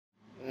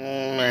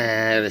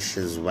That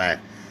shit is whack.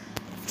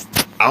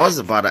 I was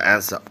about to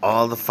answer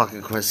all the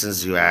fucking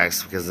questions you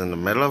asked because in the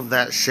middle of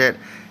that shit,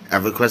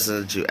 every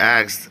question that you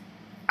asked,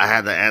 I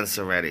had the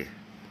answer ready.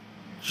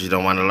 You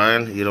don't want to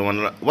learn? You don't want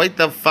to learn? Wake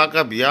the fuck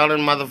up. Y'all in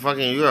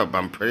motherfucking Europe.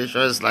 I'm pretty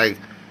sure it's like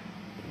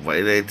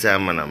way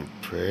daytime, and I'm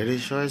pretty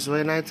sure it's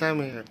way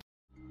nighttime here.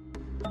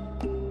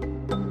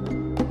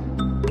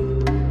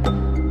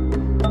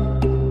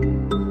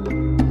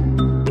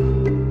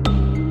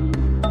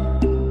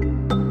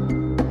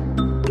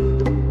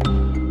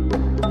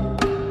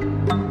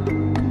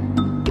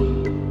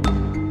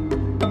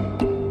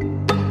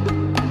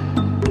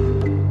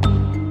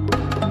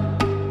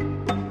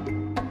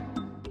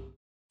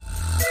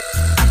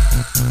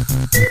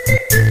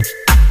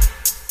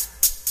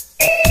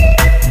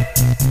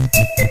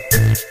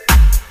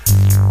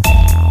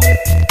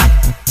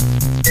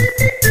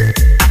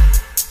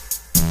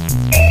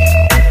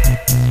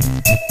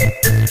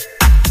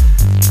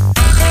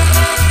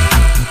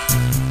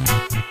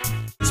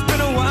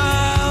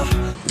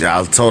 Yeah,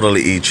 I'll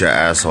totally eat your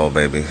asshole,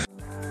 baby.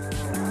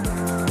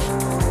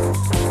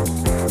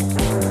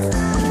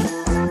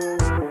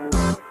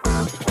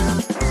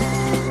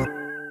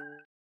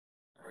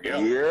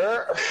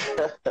 Yeah.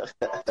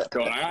 What's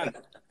going on?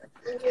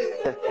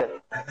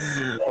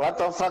 What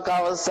the fuck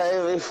I was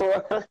saying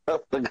before? I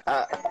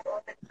forgot.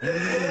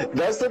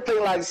 That's the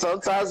thing, like,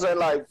 sometimes when,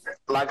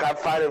 like I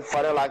find it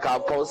funny, like, I'll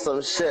post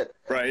some shit.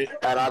 Right.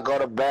 And I'll go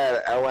to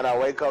bed, and when I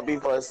wake up,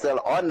 people are still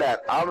on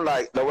that. I'm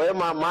like, the way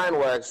my mind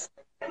works,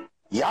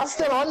 y'all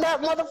still on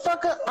that,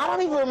 motherfucker? I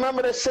don't even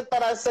remember the shit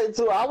that I said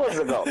 2 hours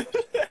ago.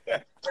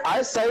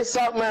 I say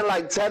something in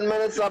like 10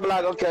 minutes, I'm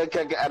like, okay.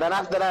 And then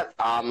after that,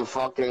 I'm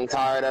fucking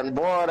tired and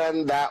bored,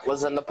 and that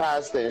was in the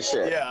past and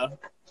shit. Yeah.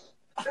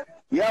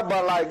 Yeah,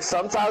 but like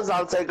sometimes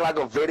I'll take like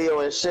a video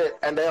and shit,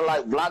 and they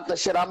like block the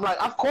shit. I'm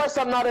like, of course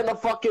I'm not in the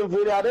fucking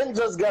video. I didn't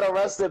just get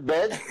arrested,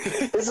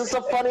 bitch. This is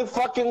a funny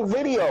fucking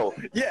video.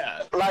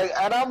 Yeah. Like,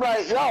 and I'm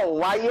like, yo,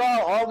 why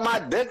y'all on my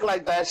dick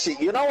like that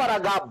shit? You know what I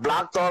got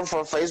blocked on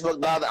from Facebook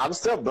now? I'm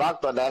still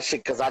blocked on that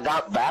shit because I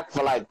got back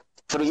for like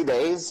 3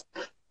 days.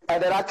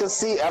 And then I can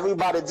see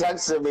everybody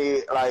texting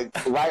me,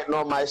 like, writing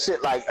on my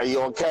shit, like, are you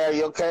okay? Are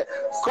you okay?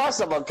 Of course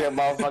I'm okay,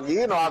 motherfucker.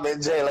 You know I'm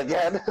in jail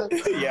again.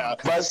 Yeah.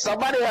 But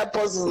somebody had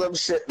posted some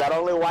shit that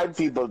only white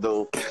people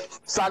do.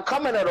 So I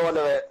commented on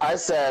it. I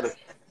said,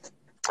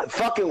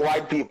 fucking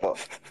white people.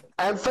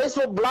 And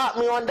Facebook blocked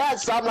me on that.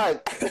 So I'm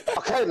like,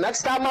 okay,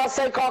 next time I'll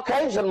say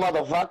Caucasian,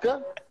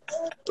 motherfucker.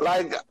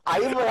 Like,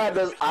 I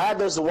had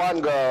this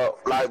one girl,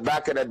 like,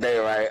 back in the day,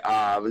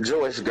 right?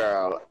 Jewish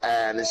girl.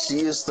 And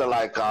she used to,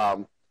 like,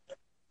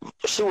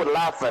 she would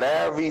laugh at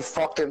every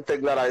fucking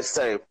thing that I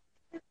say.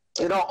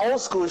 You know, old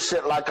school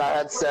shit, like I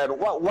had said,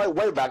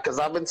 way back, because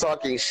I've been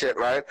talking shit,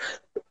 right?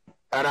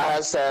 And I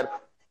had said,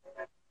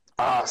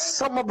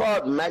 something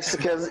about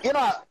Mexicans. You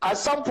know, at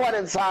some point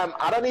in time,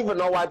 I don't even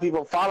know why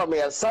people follow me,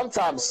 and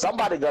sometimes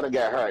somebody gonna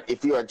get hurt.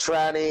 If you're a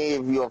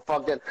tranny, if you're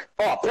fucking...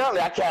 Oh,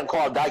 apparently I can't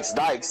call dykes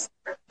dykes.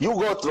 You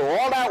go through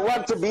all that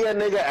work to be a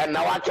nigga, and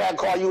now I can't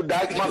call you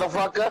dyke,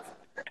 motherfucker?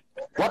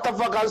 What the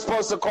fuck I'm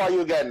supposed to call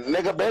you again?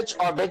 Nigga bitch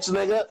or bitch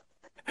nigga?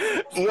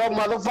 You're a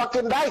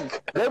motherfucking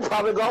dyke. They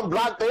probably gonna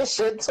block this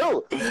shit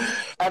too.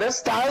 And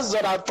it's times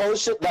that I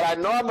post shit that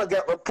I know I'm gonna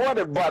get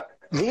reported, but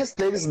these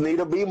things need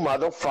to be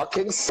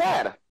motherfucking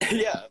said.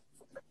 Yeah.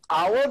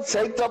 I will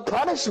take the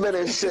punishment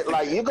and shit.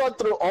 Like, you go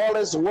through all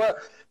this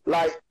work.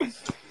 Like,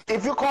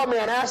 if you call me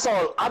an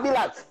asshole, I'll be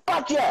like,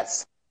 fuck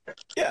yes.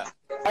 Yeah.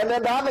 And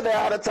then the other day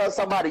I had to tell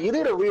somebody, you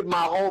need to read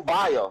my whole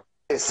bio.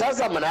 It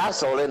says I'm an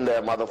asshole in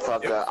there,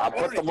 motherfucker. I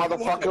put the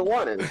motherfucking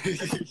warning.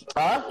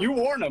 Huh? You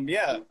warn them,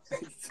 yeah.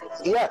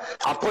 Yeah,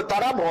 I put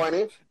that I'm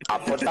horny. I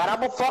put that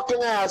I'm a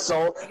fucking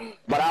asshole.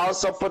 But I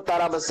also put that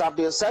I'm a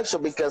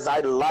sapiosexual because I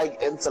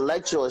like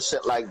intellectual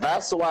shit like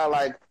that. So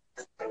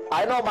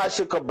I know my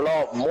shit could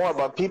blow up more,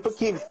 but people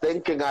keep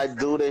thinking I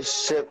do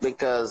this shit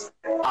because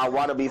I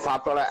want to be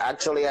popular.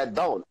 Actually, I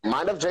don't.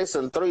 Mind of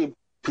JSON 3,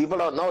 people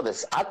don't know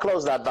this. I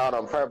closed that down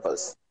on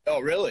purpose. Oh,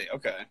 really?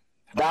 Okay.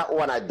 That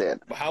one I did.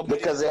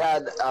 Because it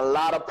had a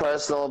lot of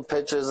personal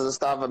pictures and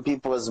stuff, and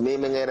people was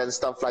memeing it and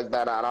stuff like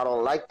that, and I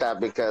don't like that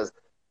because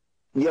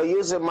you're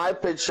using my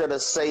picture to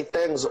say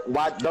things.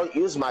 Why don't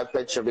use my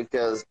picture?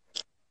 Because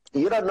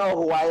you don't know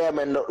who I am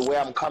and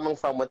where I'm coming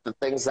from with the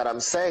things that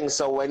I'm saying.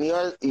 So when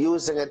you're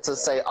using it to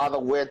say other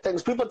weird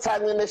things, people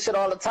tag me in this shit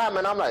all the time,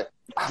 and I'm like,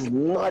 I have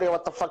no idea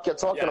what the fuck you're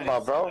talking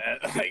about, bro.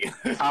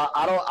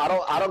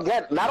 I don't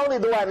get it. Not only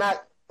did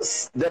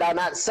I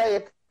not say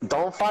it,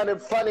 don't find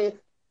it funny.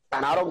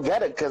 And I don't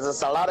get it because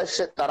it's a lot of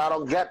shit that I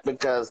don't get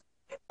because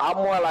I'm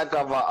more like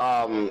of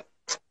a,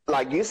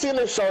 like, you seen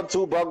the show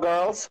Two Broke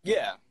Girls?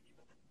 Yeah.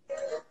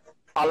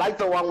 I like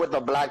the one with the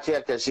black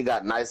hair because she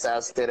got nice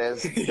ass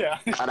titties. Yeah.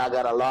 And I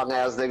got a long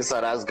ass thing, so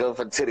that's good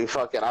for titty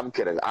fucking. I'm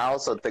kidding. I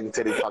also think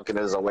titty fucking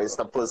is a waste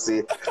of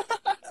pussy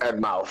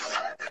and mouth.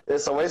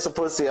 It's a waste of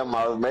pussy and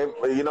mouth. Maybe,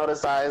 you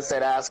notice I didn't say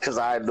ass because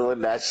I ain't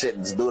doing that shit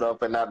and dude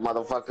up in that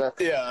motherfucker.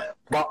 Yeah.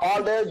 But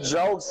all their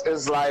jokes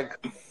is like,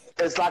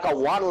 it's like a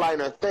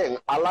one-liner thing.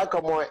 I like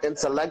a more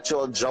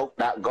intellectual joke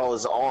that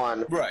goes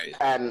on Right.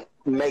 and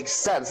makes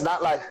sense.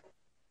 Not like,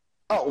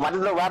 oh, what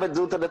did the rabbit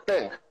do to the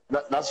thing?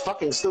 That's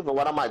fucking stupid.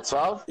 What am I,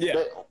 12?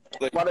 Yeah.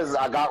 Like, What is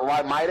I got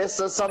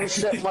rhymitis or some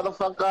shit,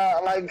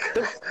 motherfucker? Like,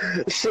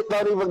 shit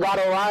don't even got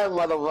a rhyme,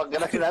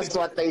 motherfucker. That's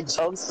what they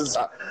jokes is.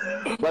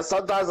 But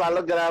sometimes I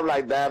look at her, I'm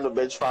like, damn, the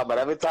bitch fine. But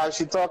every time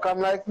she talk, I'm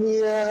like,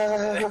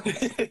 yeah.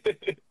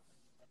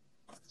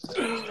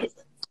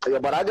 Yeah,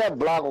 but I get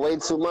blocked way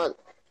too much.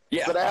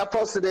 yeah. So they have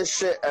posted this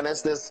shit, and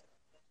it's this,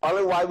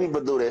 only white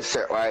people do this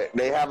shit, right?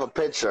 They have a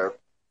picture.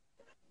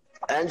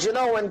 And you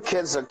know when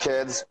kids are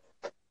kids,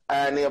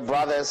 and your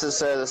brother and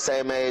sister are the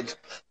same age,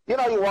 you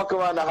know, you walk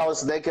around the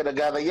house naked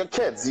together, you're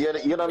kids. You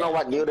don't know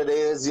what nudity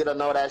is, you don't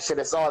know that shit,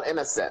 it's all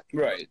innocent.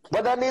 Right.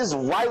 But then these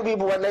white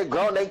people, when they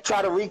grow, they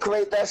try to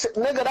recreate that shit.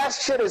 Nigga, that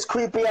shit is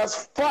creepy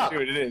as fuck.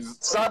 Dude, it is.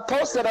 So I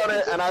posted on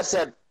it, and I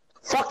said,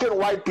 fucking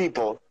white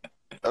people.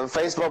 And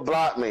Facebook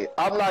blocked me.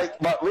 I'm like,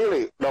 but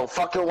really, no,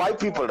 fucking white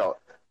people though.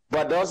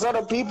 But those are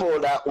the people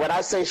that, when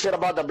I say shit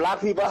about the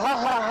black people, ha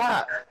ha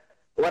ha.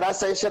 When I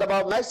say shit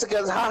about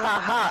Mexicans, ha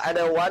ha ha. And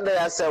then one day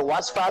I said,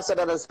 what's faster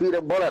than a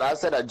speeding bullet? I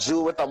said, a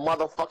Jew with a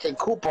motherfucking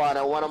coupon.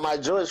 And one of my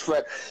Jewish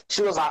friends,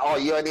 she was like, oh,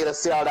 you don't need to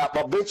see all that.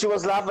 But bitch, you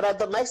was laughing at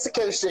the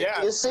Mexican shit.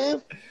 Yeah. You see?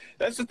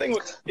 That's the thing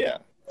with, yeah.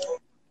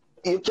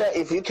 You can't,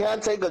 if you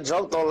can't take a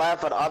joke, don't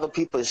laugh at other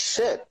people's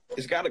shit.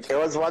 It's got to It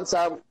was one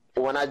time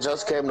when I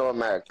just came to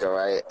America,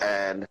 right?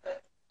 And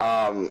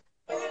I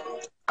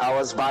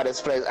was by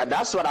this place. And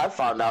that's when I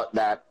found out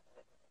that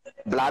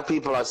black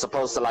people are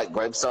supposed to like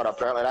grape soda.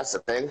 Apparently, that's the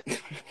thing.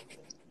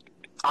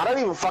 I don't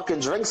even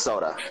fucking drink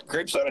soda.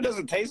 Grape soda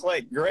doesn't taste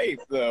like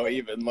grape, though,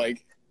 even.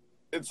 Like,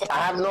 it's. I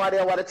have no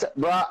idea what it's.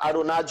 Bro, I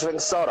do not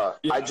drink soda.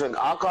 Yeah. I drink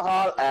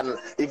alcohol. And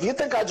if you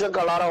think I drink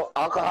a lot of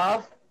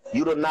alcohol,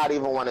 you do not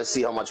even want to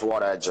see how much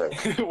water I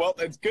drink. Well,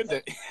 it's good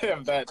to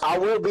have that. I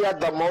will be at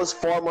the most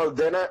formal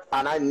dinner,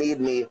 and I need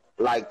me,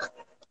 like,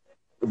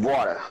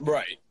 water.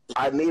 Right.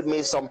 I need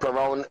me some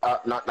Peroni,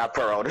 not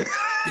Peroni.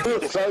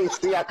 So you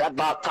see, I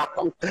got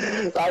 .com.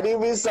 I need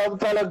me some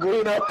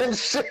Pellegrino and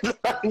shit.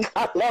 Like,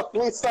 I love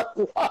me some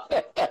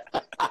water.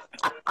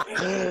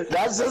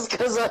 That's just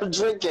because I'm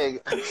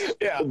drinking.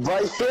 Yeah.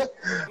 But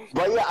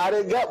yeah, I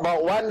didn't get.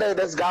 But one day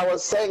this guy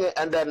was saying it,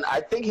 and then I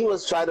think he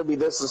was trying to be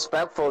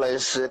disrespectful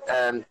and shit,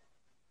 and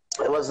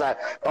it was like,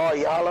 oh,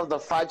 y'all love the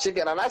fried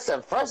chicken, and I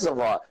said, first of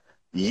all,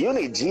 you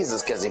need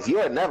Jesus, because if you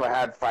had never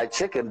had fried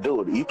chicken,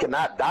 dude, you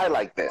cannot die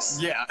like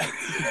this. Yeah.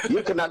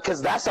 You cannot,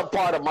 because that's a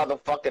part of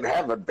motherfucking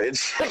heaven,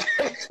 bitch.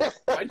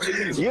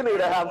 You need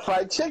to have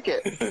fried chicken.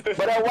 But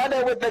then one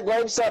day with the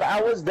grape soda, I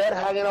was dead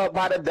hanging out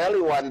by the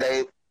deli one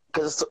day,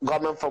 because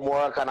coming from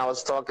work, and I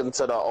was talking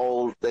to the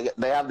old, they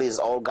have these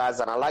old guys,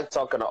 and I like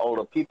talking to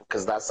older people,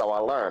 because that's how I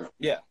learn.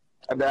 Yeah.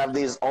 And they have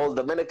these old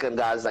Dominican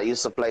guys that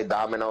used to play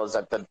dominoes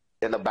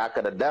in the back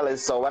of the deli.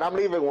 So when I'm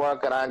leaving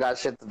work and I ain't got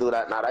shit to do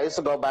that night, I used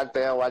to go back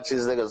there and watch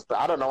these niggas.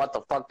 I don't know what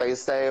the fuck they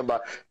say,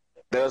 but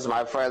there's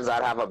my friends.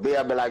 I'd have a beer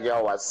and be like,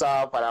 yo, what's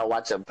up? And I'd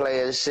watch them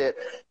play and shit.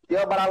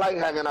 Yo, but I like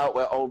hanging out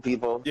with old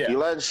people. Yeah. You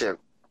learn shit.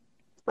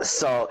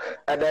 So,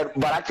 and then,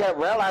 but I kept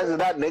realizing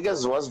that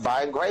niggas was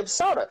buying grape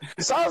soda.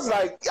 So I was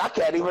like, I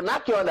can't even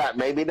knock you on that.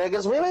 Maybe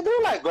niggas really do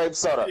like grape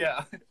soda.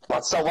 Yeah.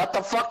 But so what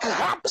the fuck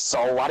happened?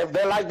 So what if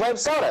they like grape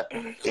soda?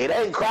 It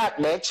ain't crack,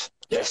 bitch.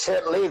 This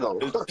shit legal.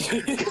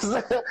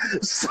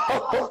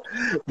 So,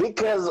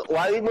 because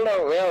what people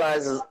don't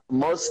realize is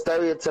most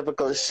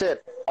stereotypical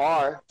shit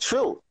are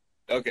true.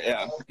 Okay,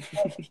 yeah.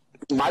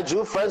 My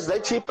Jew friends, they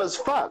cheap as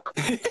fuck.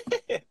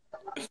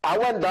 I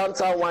went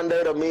downtown one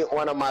day to meet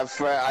one of my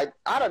friends.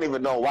 I don't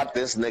even know what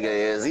this nigga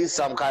is. He's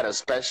some kind of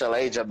special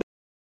agent.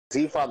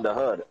 He from the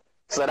hood.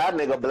 So that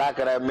nigga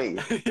blacker than me.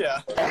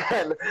 Yeah.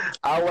 And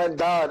I went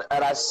down,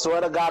 and I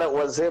swear to God it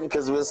was him,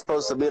 because we were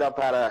supposed to meet up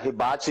at a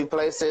hibachi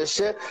place and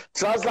shit.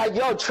 So I was like,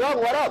 yo, Chung,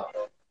 what up?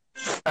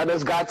 And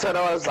this guy turned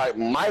around and was like,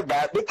 my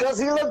bad. Because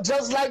he looked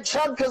just like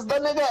Chung, because the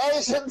nigga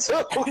Asian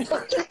too.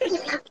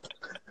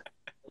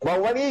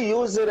 But when you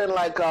use it in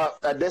like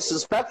a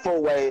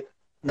disrespectful way,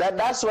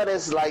 that's when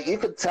it's like, you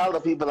could tell the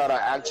people that are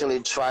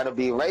actually trying to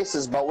be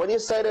racist. But when you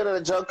say it in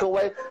a joking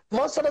way,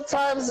 most of the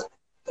times,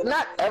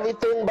 not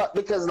everything, but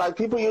because like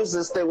people use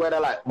this thing where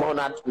they're like, well,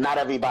 not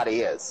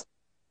everybody is.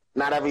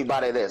 Not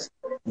everybody is.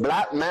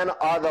 Black men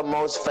are the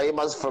most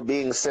famous for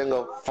being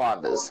single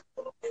fathers.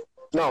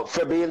 No,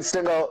 for being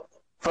single,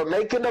 for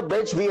making a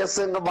bitch be a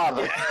single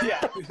mother.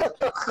 Yeah.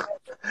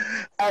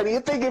 And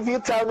you think if you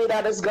tell me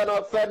that it's gonna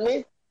offend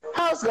me?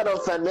 How it's gonna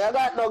offend me? I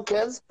got no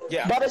kids.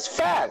 Yeah. But it's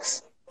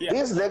facts. Yeah.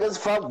 These niggas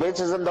fuck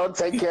bitches and don't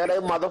take care of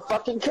their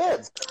motherfucking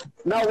kids.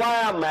 Now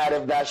why I'm mad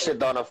if that shit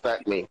don't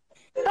affect me?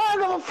 I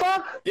don't give a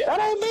fuck. Yeah. That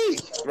ain't me.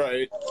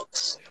 Right.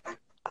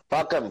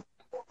 Fuck them.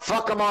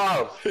 Fuck them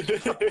all.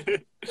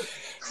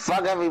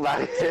 Fuck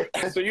everybody.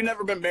 So you've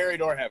never been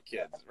married or have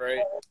kids,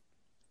 right?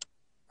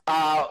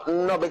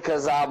 No,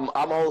 because I'm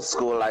old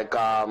school. Like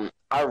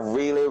I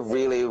really,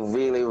 really,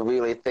 really,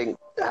 really think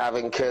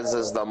having kids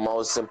is the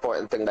most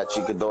important thing that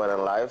you could do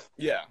in life.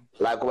 Yeah.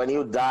 Like when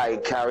you die,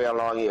 it carry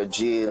along your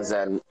genes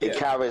and it Yeah.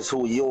 carries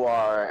who you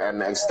are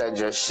and extend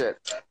your shit.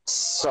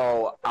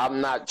 So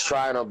I'm not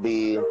trying to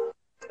be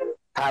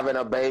having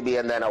a baby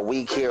and then a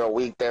week here, a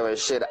week there and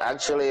shit.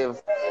 Actually,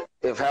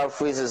 if hell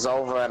freezes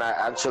over and I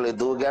actually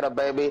do get a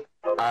baby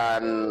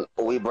and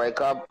we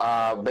break up,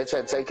 bitch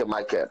ain't taking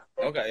my kid.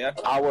 Okay, yeah.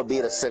 I will be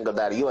the single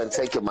daddy. You ain't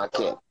taking my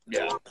kid.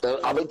 Yeah.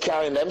 I've been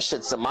carrying them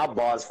shits in my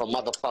bars for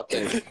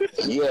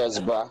motherfucking years,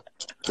 bro.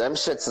 Them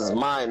shits is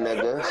mine,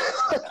 nigga.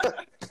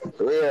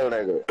 Real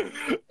nigga.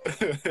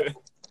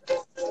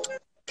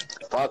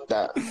 Fuck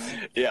that.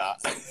 Yeah.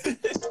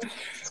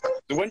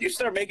 So when did you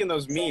start making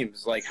those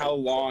memes? Like, how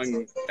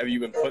long have you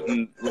been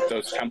putting with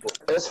those templates?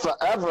 It's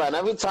forever, and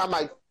every time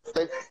I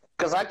think,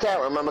 because I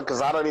can't remember,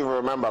 because I don't even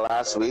remember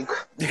last week.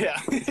 Yeah.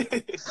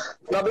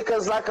 No,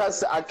 because like I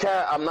said,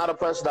 I'm not a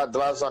person that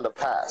dwells on the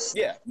past.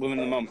 Yeah, living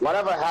in the moment.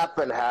 Whatever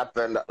happened,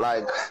 happened.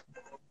 Like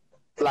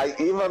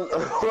even,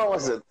 what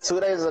was it? 2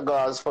 days ago,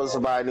 I was supposed to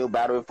buy a new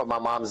battery for my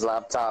mom's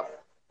laptop.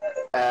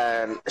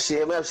 And she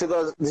hit me up, she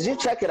goes, did you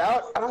check it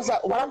out? And I was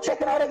like, what, I'm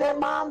checking out again,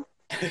 Mom?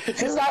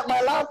 She's like,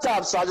 my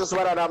laptop. So I just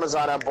went on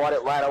Amazon and bought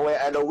it right away.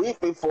 And a week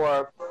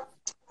before,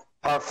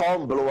 her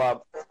phone blew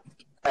up.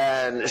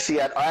 And she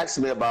had asked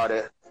me about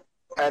it.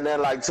 And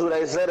then like 2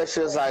 days later, she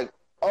was like,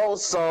 oh,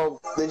 so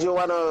did you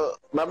want to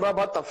remember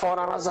about the phone?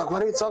 And I was like,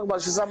 what are you talking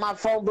about? She said, my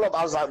phone blew up.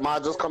 I was like, Ma,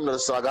 just come to the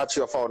store. I got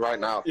you a phone right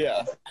now.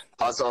 Yeah.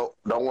 Also,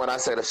 don't, when I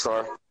say the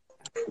store,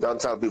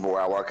 don't tell people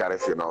where I work at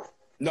if you know.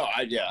 No,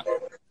 yeah.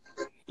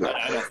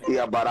 I don't think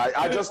Yeah, but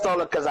I just told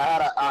her because I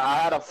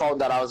had a phone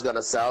that I was going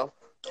to sell.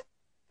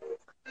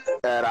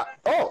 And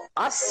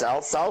I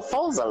sell cell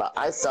phones a lot.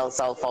 I sell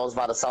cell phones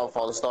by the cell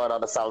phone store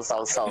on the sell.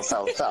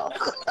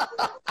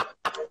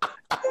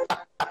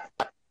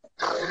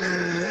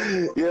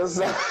 Yes,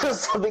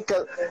 so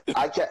because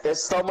I can't.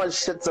 There's so much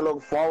shit to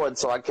look forward,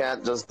 so I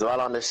can't just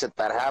dwell on the shit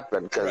that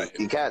happened because Right.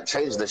 you can't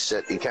change the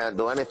shit. You can't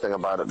do anything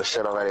about it. The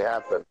shit already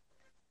happened.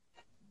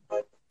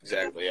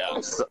 exactly, yeah.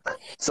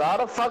 So how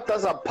the fuck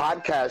does a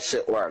podcast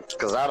shit work?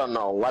 Because I don't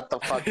know what the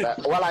fuck that.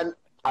 Well,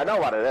 I know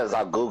what it is.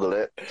 I'll Google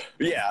it.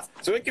 Yeah.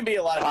 So it can be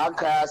a lot of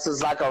Podcast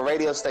is like a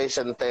radio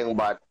station thing,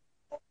 but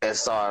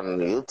it's on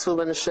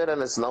YouTube and shit,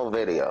 and it's no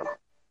video.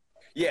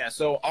 Yeah,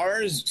 so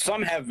ours,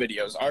 some have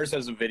videos. Ours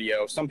has a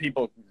video. Some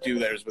people do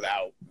theirs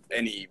without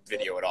any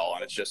video at all,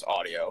 and it's just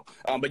audio.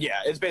 But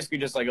yeah, it's basically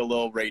just like a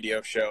little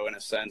radio show in a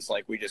sense.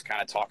 Like we just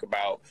kind of talk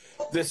about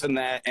this and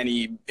that,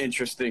 any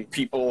interesting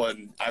people.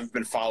 And I've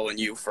been following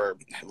you for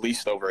at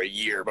least over a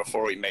year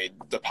before we made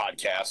the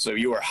podcast. So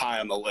you were high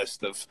on the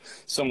list of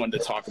someone to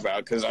talk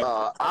about because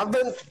I've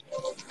been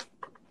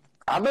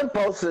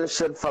posting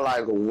shit for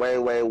like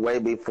way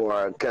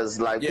before because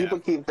like people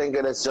keep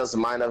thinking it's just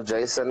Mind of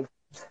Jason.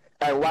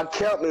 And what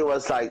killed me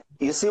was like,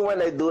 you see when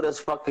they do this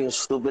fucking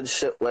stupid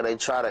shit where they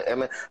try to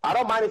image. I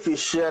don't mind if you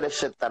share the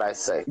shit that I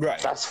say. Right.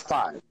 That's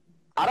fine.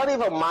 I don't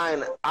even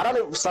mind.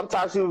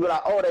 Sometimes people be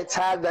like, oh, they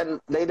tagged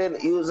and they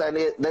didn't use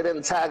any, they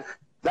didn't tag.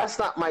 That's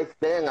not my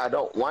thing. I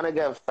don't want to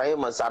get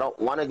famous. I don't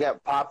want to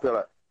get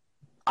popular.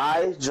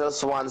 I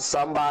just want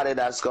somebody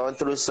that's going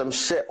through some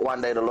shit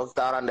one day to look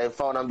down on their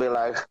phone and be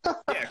like,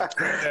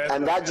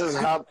 and that just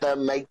helped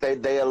them make their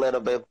day a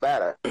little bit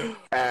better.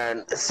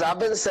 And so I've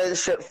been saying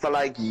shit for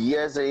like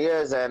years and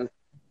years, and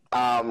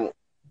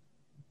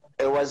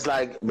it was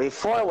like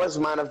before it was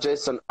Man of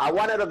Jason. I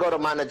wanted to go to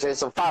Man of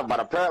Jason 5, but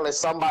apparently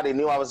somebody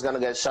knew I was gonna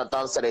get shut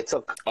down, so they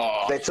took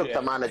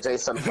the Man of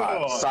Jason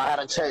 5. So I had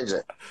to change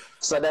it.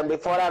 So then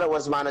before that it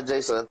was Man of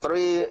Jason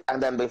 3,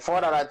 and then before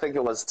that I think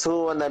it was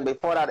 2, and then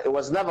before that it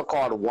was never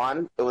called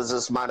 1. It was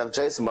just Man of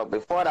Jason, but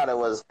before that it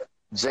was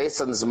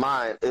Jason's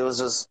Mind. It was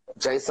just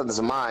Jason's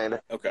Mind.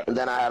 Okay. And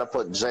then I had to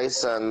put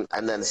Jason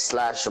and then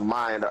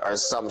 /mind or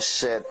some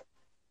shit.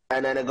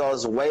 And then it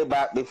goes way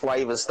back before I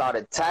even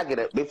started tagging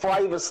it. Before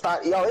I even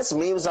it's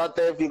memes out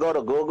there if you go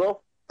to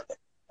Google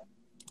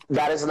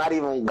that has not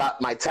even got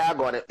my tag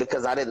on it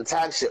because I didn't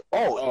tag shit.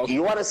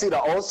 You want to see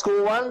the old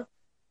school one?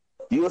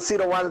 You will see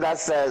the one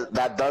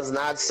that does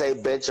not say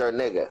bitch or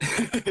nigga.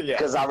 Yeah.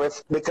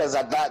 Because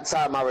at that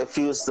time I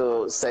refused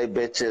to say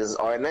bitches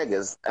or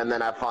niggas. And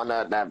then I found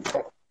out that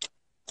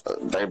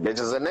they're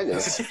bitches and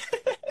niggas.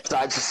 So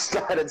I just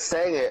started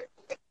saying it.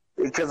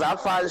 Because I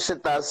find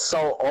shit that's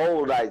so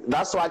old, like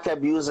that's why I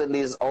kept using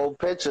these old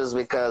pictures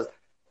because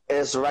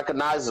it's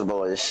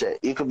recognizable and shit.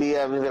 You could be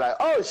able to be like,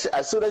 oh shit,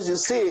 as soon as you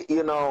see it,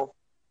 you know,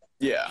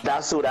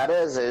 that's who that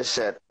is and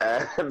shit.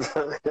 And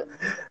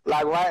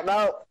like right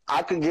now,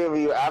 I could give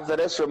you after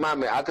this. Remind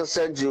me, I could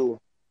send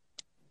you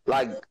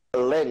like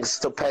links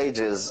to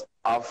pages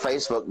of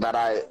Facebook that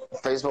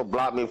Facebook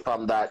blocked me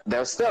from that.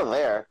 They're still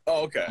there.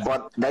 Oh, okay.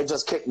 But they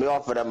just kicked me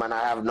off of them and I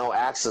have no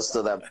access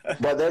to them.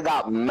 But they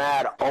got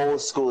mad old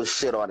school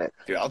shit on it.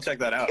 Dude, I'll check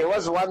that out. It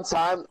was one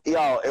time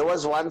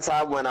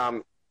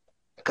when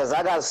because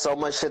I got so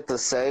much shit to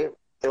say.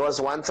 It was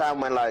one time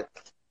when like,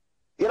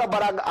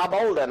 but I'm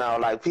older now.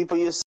 Like people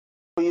used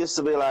used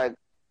to be like,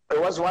 it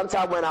was one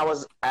time when I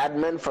was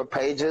admin for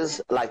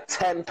pages, like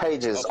 10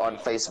 pages on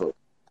Facebook,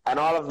 and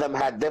all of them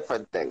had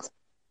different things.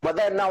 But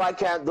then now I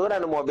can't do it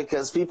anymore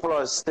because people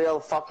are still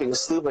fucking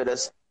stupid.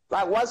 It's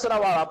like once in a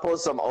while I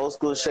post some old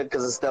school shit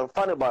because it's still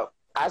funny, but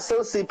I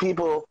still see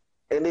people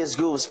in these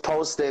groups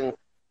posting,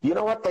 you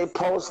know what they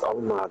post? Oh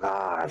my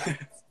God.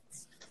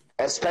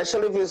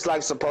 Especially if it's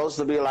like supposed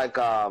to be like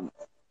a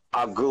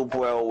group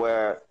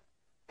where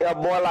yeah,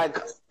 more like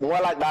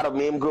not a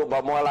meme group,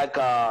 but more like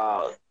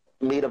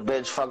meet a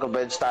bitch, fuck a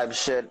bitch type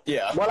shit.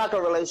 Yeah. More like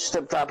a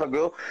relationship type of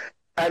group.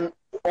 And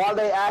all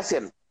they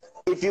asking,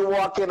 if you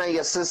walk in and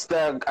your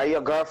sister or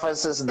your girlfriend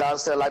sits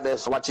downstairs like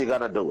this, what you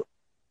gonna do?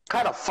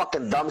 Kind of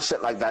fucking dumb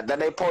shit like that. Then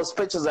they post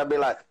pictures and be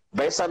like,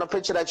 based on the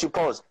picture that you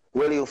post,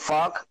 will you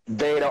fuck,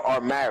 date,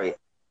 or marry?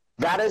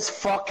 That is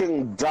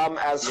fucking dumb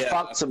as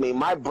fuck to me.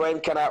 My brain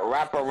cannot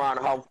wrap around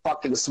how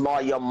fucking small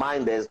your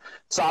mind is.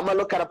 So I'm gonna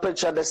look at a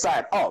picture and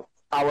decide, oh,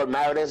 I would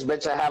marry this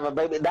bitch and have a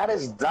baby. That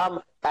is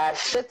dumb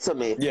ass shit to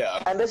me.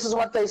 Yeah. And this is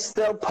what they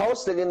still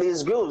posting in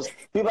these groups.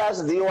 People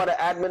ask, do you want to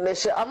admin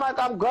this shit? I'm like,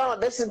 I'm grown.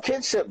 This is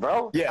kid shit,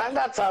 bro. Yeah. I ain't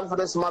got time for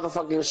this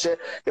motherfucking shit.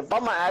 If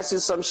I'm gonna ask you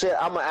some shit,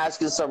 I'm gonna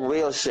ask you some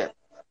real shit.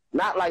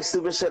 Not like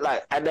stupid shit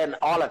like, and then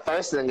all the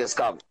thirsting is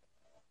come.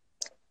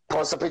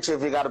 Post a picture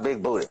if you got a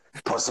big booty.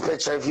 Post a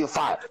picture if you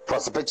fine.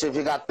 Post a picture if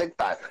you got thick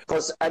thighs.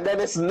 And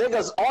then it's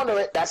niggas on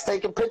it that's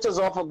taking pictures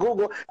off of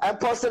Google and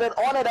posting it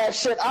on that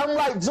shit. I'm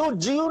like, dude,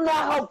 do you know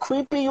how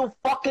creepy you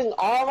fucking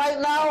are right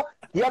now?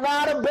 You're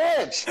not a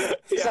bitch.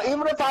 Yeah. So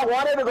even if I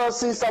wanted to go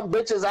see some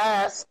bitch's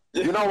ass,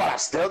 you know what I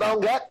still don't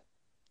get?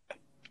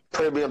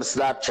 Premium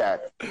Snapchat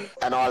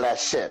and all that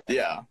shit.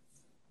 Yeah.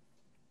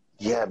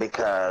 Yeah,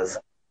 because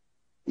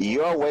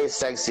you're way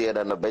sexier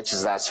than the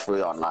bitches that's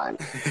free online.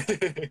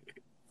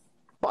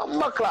 But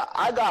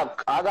I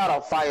got a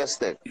Fire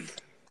Stick.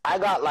 I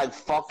got like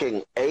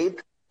fucking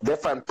 8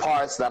 different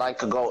parts that I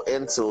could go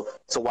into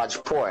to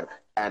watch porn.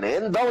 And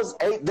in those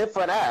 8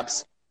 different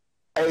apps,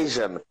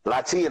 Asian,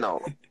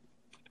 Latino,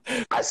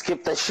 I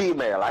skipped the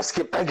she-male, I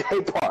skipped the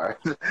gay part.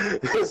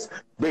 This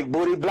big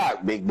booty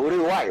black, big booty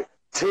white,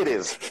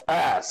 titties,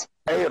 ass,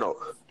 anal,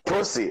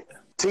 pussy,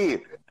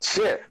 teeth,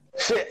 shit.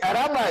 And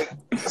I'm like,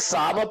 so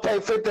I'm gonna pay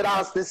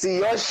 $50 to see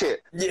your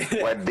shit. Yeah.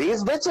 When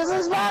these bitches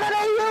is better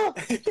than you,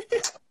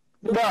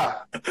 nah,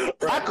 right.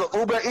 I could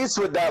Uber Eats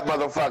with that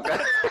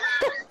motherfucker.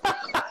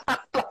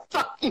 What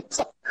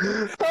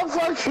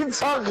fuck you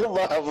talking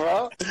about,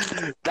 bro?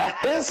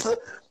 That is,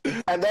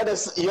 and then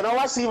it's, you know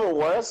what's even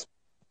worse?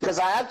 Because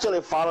I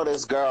actually follow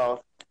this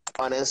girl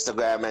on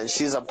Instagram, and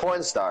she's a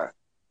porn star,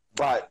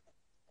 but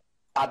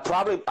I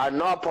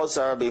know I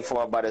posted her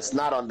before, but it's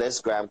not on this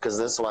gram because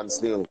this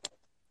one's new.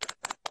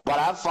 But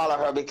I follow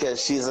her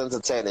because she's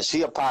entertaining.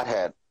 She a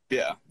pothead.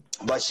 Yeah.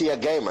 But she a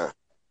gamer.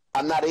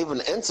 I'm not even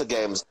into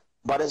games.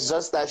 But it's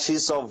just that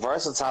she's so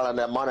versatile and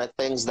the amount of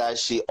things that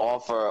she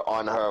offer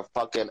on her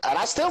fucking, and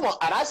I still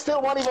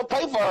won't even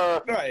pay for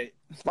her. Right.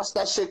 What's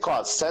that shit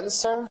called?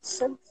 Censor?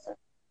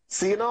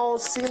 Sino?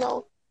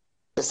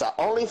 It's a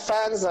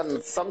OnlyFans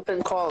and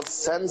something called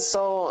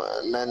Senso,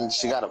 and then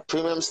she got a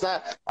premium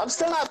snap. I'm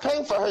still not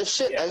paying for her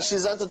shit, and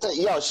she's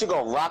entertaining. Yo, she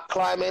go rock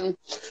climbing,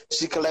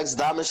 she collects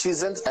diamonds,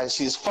 and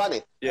she's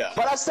funny. Yeah.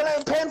 But I still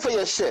ain't paying for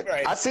your shit.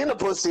 Right. I seen the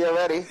pussy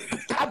already.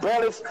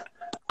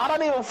 I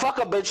don't even fuck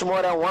a bitch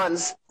more than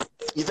once.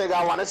 You think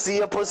I want to see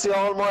your pussy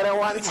all more than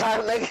one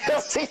time, nigga?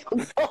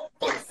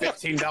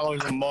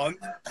 $15 a month.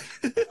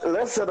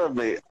 Listen to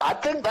me. I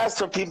think that's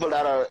for people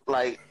that are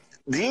like,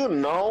 do you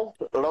know,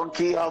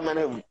 low-key, how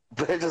many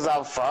bitches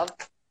I've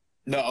fucked?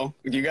 No.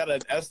 You got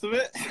an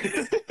estimate?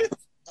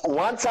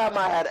 One time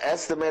I had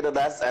estimated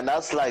that, and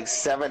that's like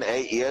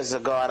 7-8 years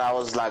ago, and I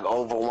was like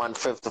over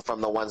 150 from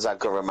the ones I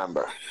could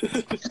remember.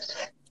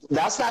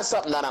 That's not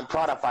something that I'm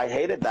proud of. I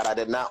hated that. I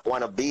did not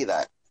want to be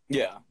that.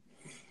 Yeah.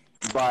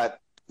 But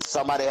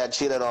somebody had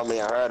cheated on me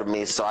and heard of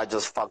me, so I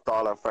just fucked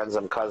all her friends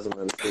and cousins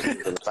and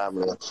people and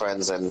family and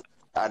friends, and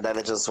then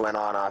it just went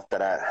on after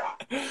that.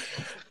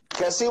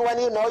 Because see, when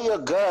you know you're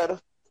good,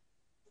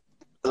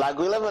 like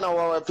we live in a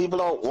world where people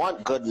don't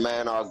want good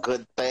men or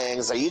good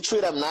things, and you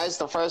treat them nice,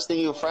 the first thing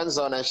you friends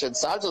on and shit,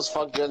 so I'll just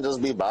fuck you and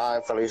just be bye,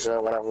 Felicia,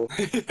 whatever.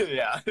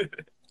 Yeah.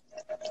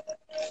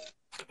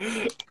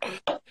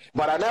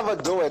 But I never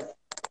do it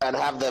and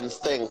have them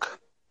think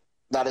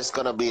that it's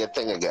going to be a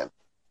thing again.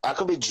 I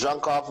could be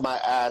drunk off my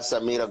ass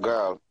and meet a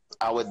girl.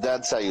 I would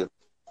then tell you,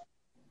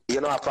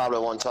 you know I probably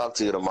won't talk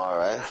to you tomorrow,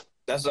 right?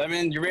 That's, I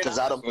mean, you're right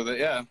with it,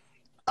 yeah.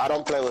 I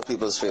don't play with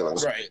people's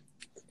feelings. Right.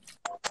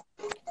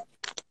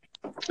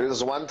 There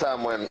was one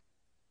time when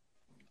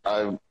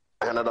I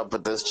ended up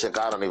with this chick.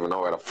 I don't even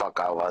know where the fuck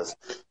I was.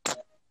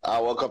 I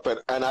woke up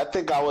and I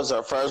think I was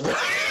her first. Yo,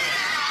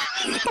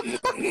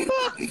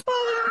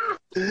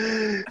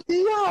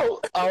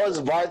 I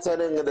was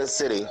bartending in the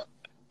city,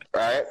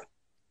 right?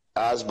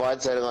 I was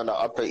bartending on the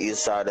Upper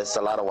East Side. There's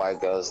a lot of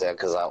white girls there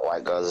because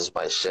white girls is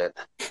my shit.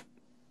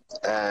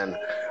 And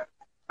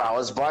I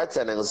was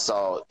bartending,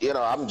 so you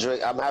know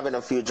I'm having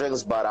a few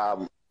drinks, but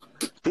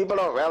People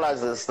don't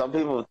realize this. Some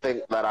people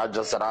think that I'm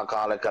just an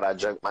alcoholic and I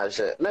drink my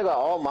shit. Nigga,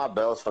 all my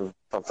bills for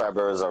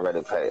February is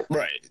already paid.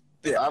 Right.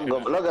 Yeah. I'm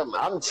good. Look at me.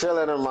 I'm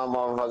chilling in my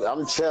motherfucker.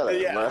 I'm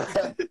chilling, Yeah.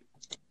 man.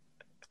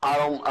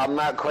 I'm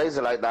not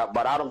crazy like that,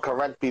 but I don't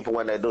correct people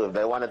when they do. If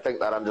they want to think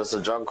that I'm just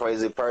a drunk,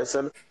 crazy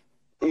person,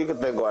 you can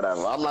think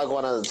whatever. I'm like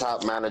one of the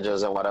top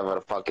managers and whatever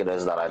the fuck it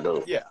is that I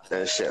do. Yeah.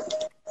 And shit.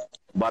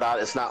 But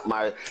it's not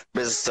my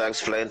business to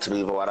explain to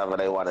people whatever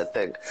they want to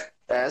think.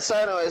 And so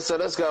anyway, so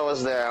this girl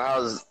was there,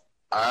 and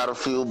I had a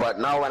few, but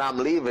now when I'm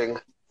leaving,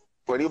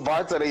 when you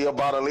bartender, you're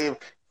about to leave,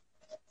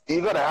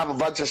 you're going to have a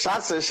bunch of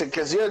shots and shit,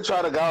 because you're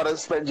trying to go out and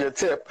spend your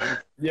tip.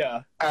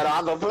 Yeah. And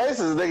other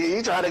places, nigga,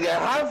 you trying to get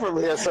high from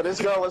here. So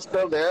this girl was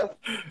still there.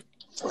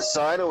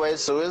 So anyway,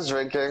 so we was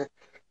drinking.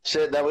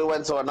 Shit, then we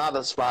went to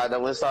another spot,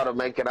 and we started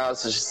making out,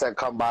 so she said,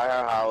 come by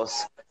her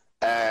house.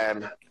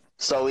 And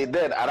so we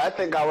did. And I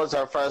think I was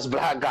her first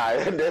black guy.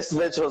 And this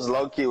bitch was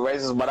low-key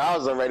racist, but I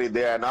was already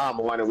there, and now I'm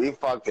horny. We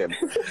fucking.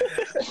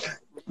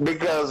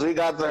 Because we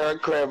got to her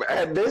crib,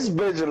 and this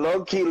bitch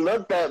low-key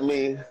looked at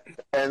me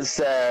and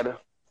said,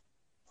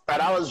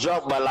 and I was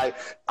drunk, but like,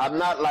 I'm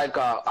not like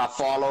a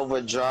fall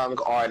over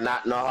drunk or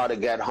not know how to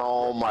get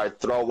home or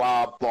throw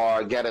up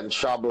or get in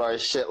trouble or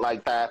shit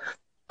like that.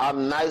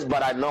 I'm nice,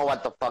 but I know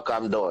what the fuck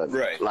I'm doing.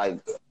 Right. Like,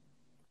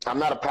 I'm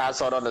not a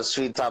pass out on the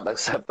street top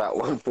except that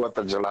one 4th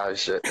of July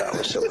shit.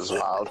 That shit was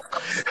wild.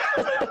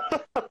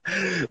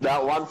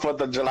 That one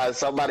 4th of July,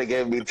 somebody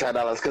gave me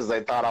 $10 because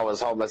they thought I was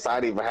homeless. I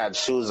didn't even have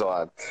shoes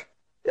on.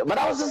 But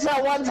that was just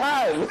that one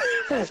time.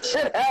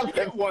 Shit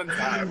happened. One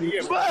time.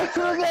 But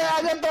okay,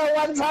 I got that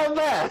one time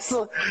back.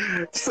 So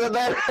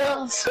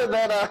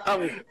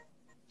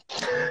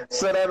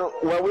then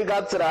when we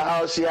got to the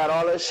house, she had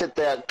all this shit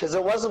there because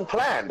it wasn't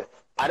planned.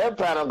 I didn't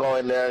plan on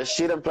going there.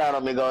 She didn't plan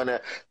on me going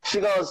there. She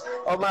goes,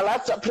 "Oh, my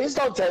laptop! Please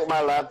don't take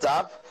my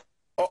laptop."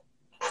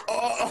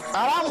 And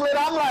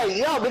I'm like,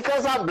 yo,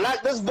 because I'm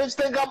black, this bitch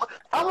think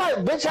I'm like,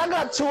 bitch, I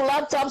got 2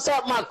 laptops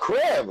at my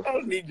crib. I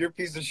don't need your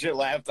piece of shit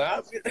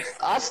laptop.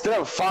 I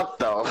still fucked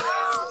though.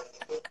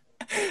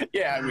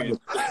 Yeah, I mean.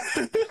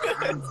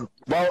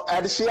 Well,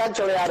 and she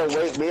actually had to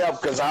wake me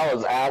up because I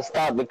was assed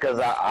out because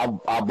I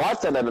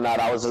bartended tonight.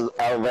 I was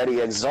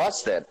already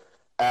exhausted.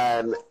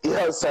 And, you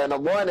know, so in the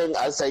morning,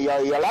 I say, yo,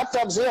 your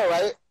laptop's here,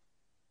 right?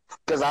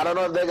 Because I don't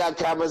know if they got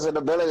cameras in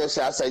the building and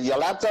shit. I said, your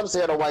laptop's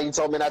here, the one you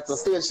told me not to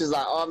steal. She's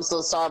like, oh, I'm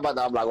so sorry about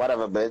that. I'm like,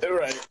 whatever, bitch.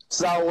 Right.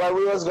 So when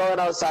we was going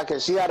outside,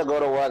 because she had to go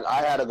to work,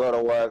 I had to go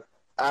to work.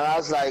 And I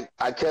was like,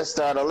 I kissed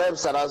her on the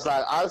lips, and I was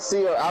like, I'll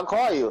see you, I'll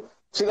call you.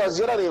 She goes,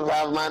 you don't even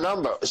have my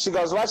number. She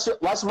goes,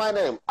 what's my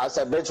name? I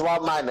said, bitch,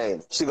 what's my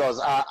name? She goes,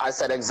 I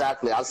said,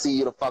 exactly. I'll see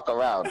you the fuck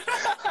around.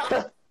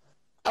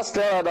 I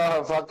still don't know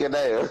her fucking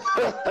name.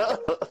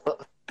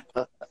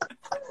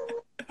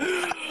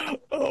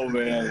 Oh,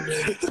 man.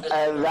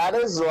 And that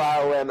is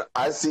why when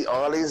I see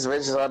all these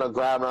bitches on the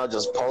ground now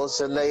just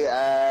posting their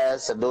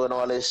ass and doing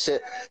all this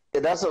shit, it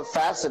doesn't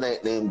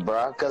fascinate me,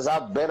 bro, because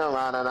I've been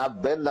around and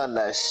I've been done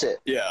that shit.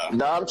 Yeah.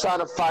 Now I'm trying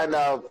to find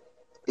out,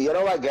 you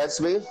know what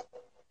gets me?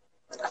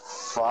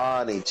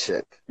 Funny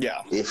chick.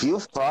 Yeah. If you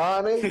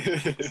funny,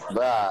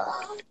 bruh.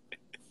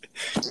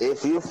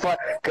 If you fuck,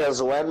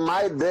 because when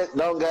my dick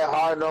don't get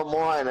hard no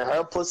more and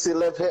her pussy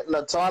lip hitting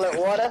the toilet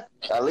water,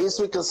 at least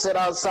we can sit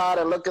outside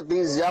and look at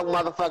these young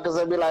motherfuckers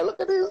and be like,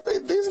 look at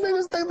these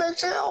niggas think that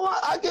shit.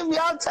 I give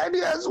y'all 10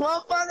 years,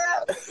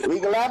 motherfucker. We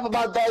can laugh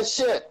about that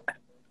shit.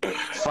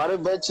 Funny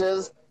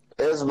bitches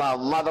is my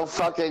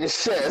motherfucking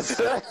shit.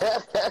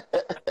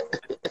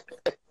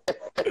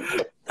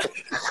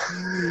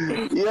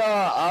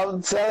 Yeah,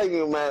 I'm telling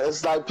you, man,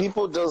 it's like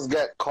people just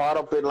get caught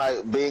up in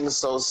like being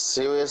so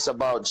serious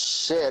about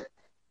shit.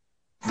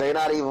 They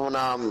not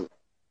even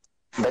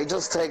they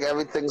just take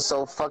everything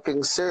so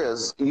fucking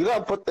serious. You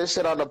gotta put this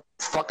shit on the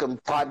fucking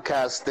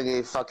podcast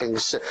thingy fucking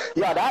shit.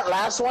 Yeah, that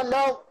last one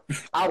though,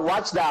 I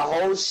watched that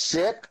whole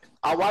shit.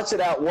 I watched it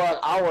at work.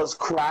 I was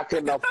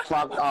cracking the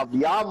fuck up.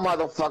 Y'all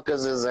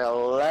motherfuckers is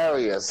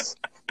hilarious.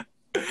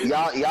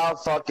 Y'all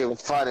fucking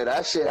funny.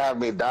 That shit had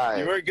me dying.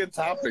 You were a good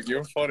topic. You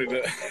were funny.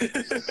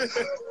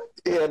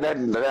 Yeah,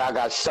 then I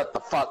got shut the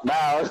fuck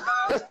down.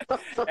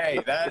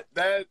 Hey, that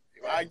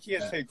I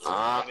can't take.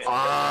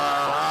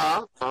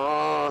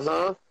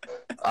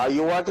 Are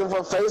you working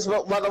for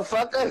Facebook,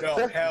 motherfucker?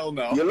 No, hell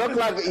no. You look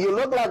like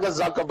a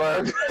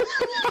Zuckerberg.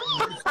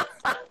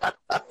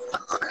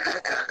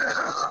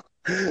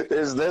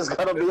 Is this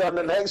gonna be on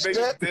the next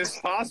shit? This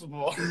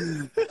possible.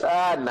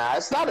 Nah,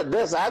 it's not a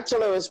diss. I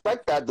actually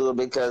respect that dude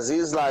because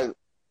he's like,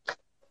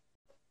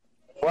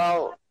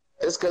 well,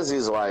 it's because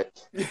he's white.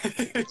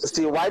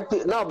 See,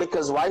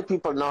 because white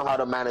people know how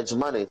to manage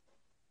money.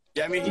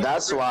 Yeah, I mean,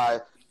 that's why.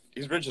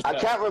 He's rich as I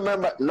can't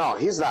remember. No,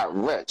 he's not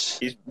rich.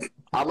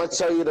 I'm gonna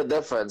tell you the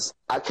difference.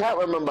 I can't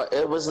remember.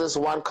 It was this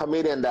one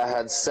comedian that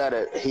had said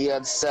it. He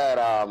had said,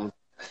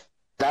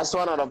 that's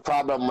one of the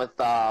problem with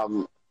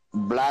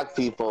black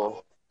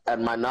people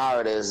and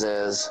minorities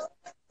is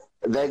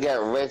they get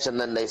rich and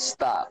then they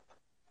stop.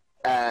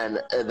 And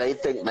they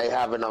think they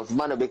have enough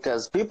money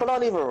because people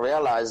don't even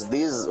realize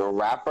these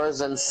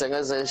rappers and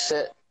singers and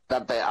shit,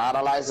 that they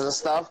idolize and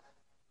stuff,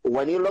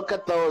 when you look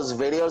at those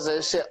videos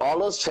and shit, all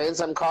those chains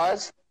and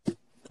cars,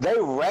 they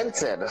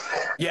rented.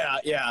 Yeah.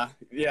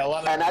 A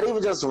lot of And not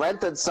even just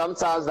rented.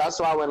 Sometimes that's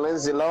why when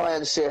Lindsay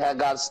Lohan shit had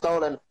got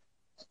stolen,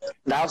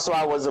 that's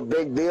why it was a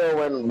big deal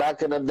when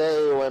back in the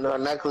day when her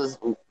necklace,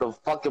 the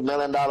fucking $1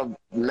 million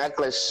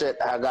necklace shit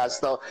had got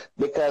stolen,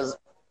 because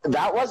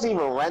that wasn't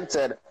even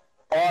rented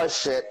or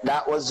shit.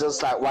 That was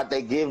just like what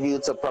they give you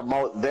to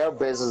promote their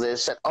business and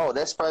shit. Oh,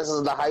 this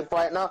person's the hype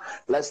right now.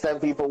 Let's them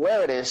people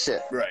wear it and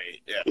shit. Right.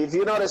 Yeah. If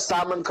you notice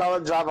Simon Cowell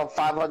drive a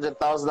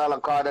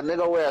 $500,000 car, the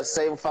nigga wear the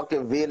same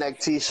fucking V-neck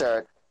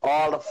T-shirt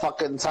all the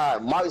fucking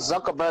time. Mark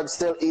Zuckerberg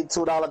still eat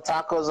 $2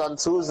 tacos on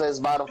Tuesdays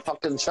by the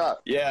fucking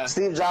truck. Yeah.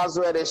 Steve Jobs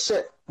wear this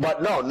shit.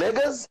 But no,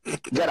 niggas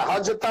get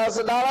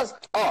 $100,000.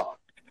 Oh,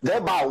 they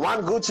buy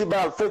one Gucci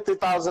belt,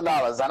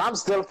 $50,000, and I'm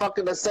still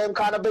fucking the same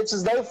kind of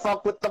bitches they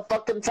fuck with the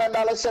fucking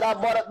 $10 shit I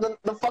bought at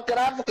the fucking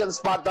African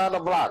spot down the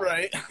block.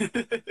 Right.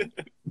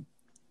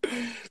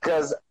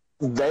 Because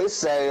they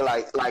say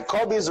like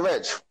Kobe's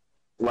rich,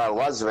 well,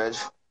 was rich.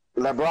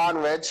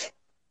 LeBron rich.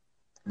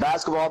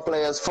 Basketball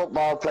players,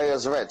 football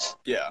players rich.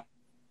 Yeah.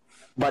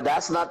 But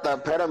that's not the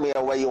epitome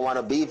of where you want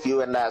to be if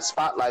you in that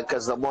spotlight,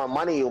 because the more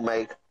money you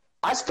make,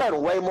 I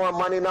spend way more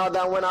money now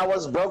than when I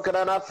was broke and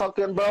I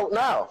fucking broke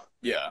now.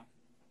 Yeah.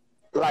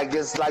 Like,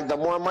 it's like the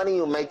more money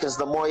you make is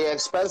the more you're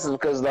expensive,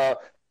 because the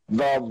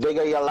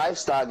bigger your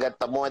lifestyle get,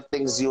 the more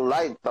things you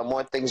like, the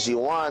more things you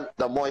want,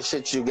 the more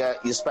shit you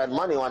get, you spend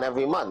money on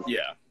every month.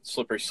 Yeah.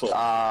 Slippery slope.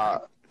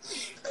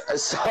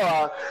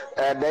 So,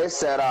 and they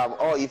said,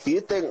 oh, if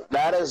you think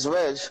that is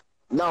rich,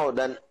 no,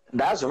 then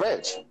that's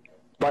rich.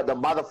 But the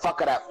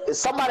motherfucker that is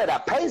somebody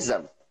that pays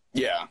them.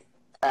 Yeah.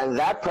 And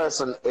that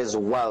person is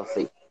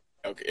wealthy.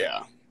 Okay.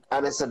 Yeah.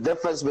 And it's a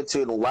difference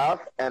between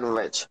wealth and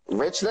rich.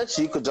 Richness,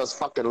 you could just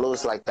fucking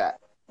lose like that.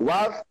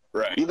 Wealth,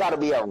 Right. you got to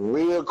be a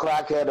real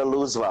crackhead to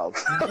lose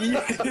wealth.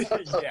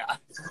 Yeah.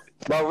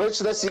 But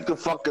richness, you could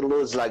fucking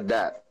lose like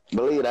that.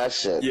 Believe that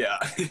shit. Yeah.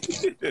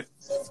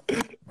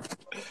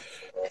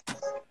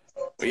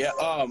 But yeah.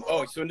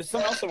 Oh, so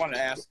something else I wanted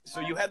to ask. So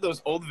you had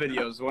those old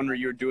videos, the one where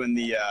you were doing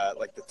the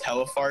like the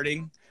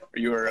telefarting,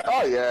 where you were.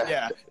 Oh yeah.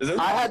 Yeah.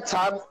 I had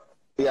time.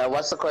 Yeah.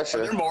 What's the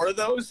question? Are there more of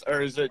those, or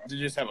did you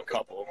just have a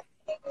couple?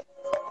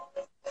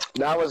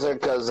 That was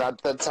it, because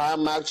at the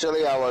time,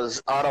 actually, I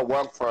was out of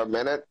work for a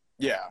minute.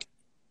 Yeah.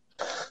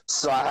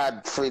 So I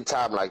had free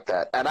time like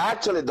that. And I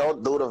actually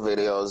don't do the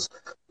videos.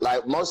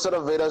 Like, most of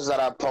the videos that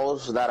I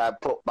post that I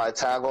put my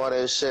tag on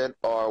and shit,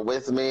 or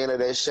with me in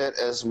this shit,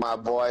 is my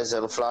boys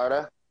in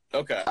Florida.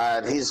 Okay.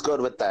 And he's good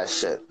with that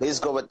shit. He's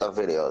good with the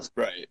videos.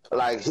 Right.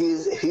 Like, he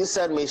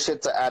sent me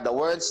shit to add the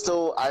words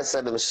to. I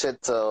send him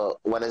shit to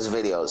when his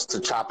videos, to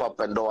chop up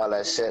and do all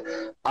that shit.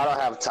 I don't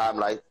have time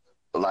like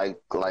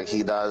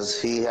he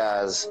does. He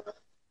has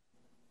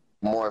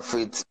more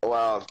free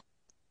well,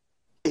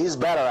 he's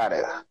better at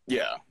it.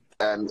 Yeah.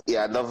 And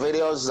yeah, the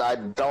videos, I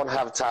don't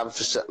have time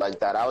for shit like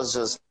that. I was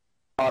just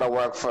out of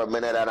work for a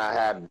minute and I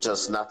had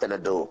just nothing to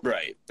do.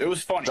 Right. It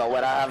was funny. So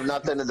when I have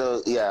nothing to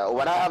do,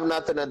 when I have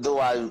nothing to do,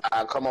 I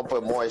come up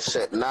with more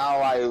shit.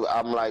 Now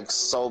I'm like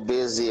so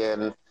busy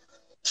and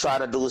trying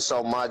to do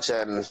so much,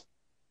 and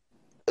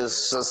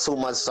it's just too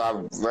much, so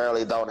I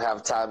rarely don't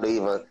have time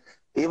to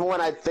even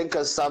when I think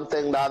of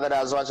something. The other day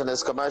I was watching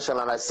this commercial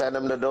and I sent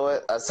him to do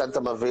it. I sent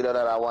him a video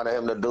that I wanted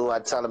him to do. I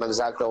tell him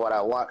exactly what I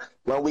want.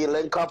 When we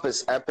link up,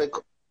 it's epic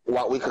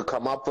what we could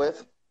come up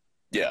with.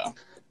 Yeah.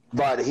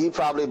 But he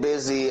probably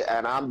busy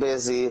and I'm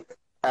busy,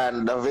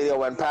 and the video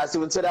went past.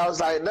 Even today I was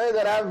like,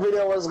 nigga, that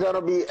video was going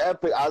to be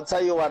epic. I'll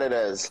tell you what it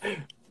is.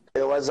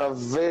 It was a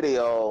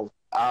video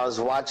I was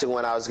watching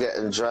when I was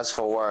getting dressed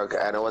for work,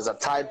 and it was a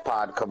Tide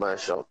Pod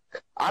commercial.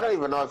 I don't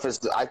even know if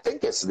I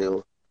think it's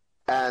new.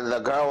 And the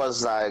girl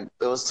was like,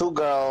 it was two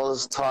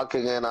girls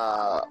talking in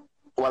a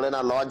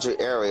laundry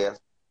area.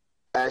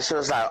 And she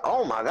was like,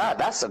 oh my God,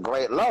 that's a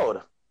great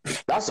load.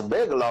 That's a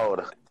big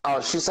load.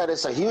 Oh, she said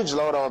it's a huge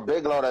load or a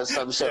big load or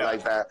some shit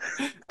like that.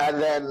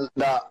 And then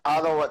the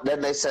other one, then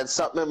they said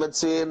something in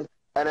between.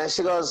 And then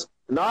she goes,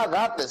 no, I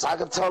got this. I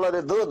can tell her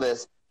to do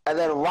this. And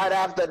then right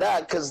after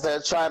that, because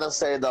they're trying to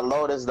say the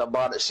load is the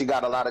bar, she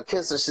got a lot of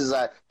kids. And she's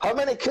like, how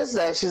many kids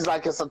there? She's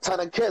like, it's a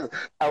ton of kids.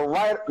 And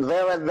right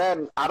there and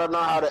then, I don't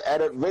know how to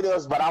edit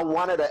videos, but I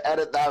wanted to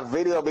edit that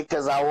video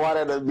because I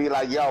wanted to be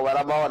like, yo, when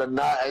I'm on a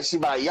nut. And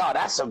she's like, yo,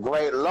 that's a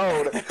great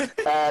load.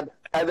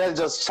 and then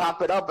just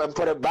chop it up and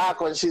put it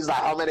back when she's like,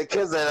 how many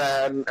kids are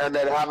there? And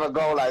then have her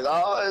go like,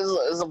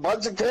 oh, it's a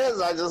bunch of kids.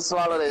 I just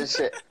swallowed this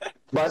shit.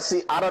 But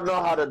see, I don't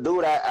know how to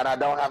do that, and I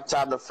don't have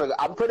time to figure.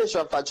 I'm pretty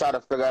sure if I try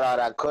to figure it out,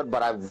 I could,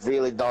 but I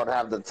really don't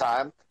have the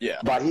time. Yeah.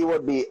 But he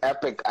would be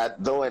epic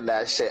at doing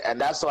that shit, and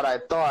that's what I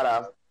thought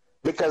of,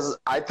 because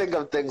I think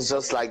of things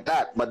just like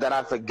that, but then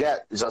I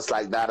forget just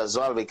like that as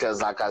well, because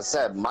like I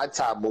said, my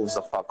time moves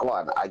the fuck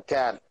on. I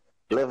can't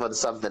live on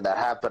something that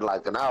happened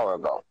like an hour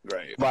ago.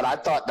 Right. But I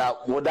thought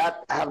that would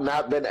that have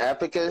not been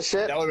epic and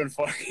shit? That would have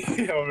been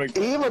funny.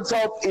 He even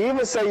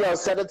said, yo,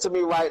 send it to me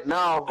right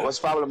now. It was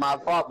probably my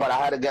fault, but I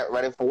had to get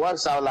ready for work,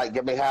 so I was like,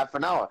 give me half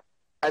an hour.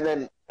 And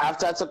then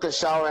after I took a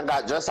shower and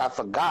got dressed, I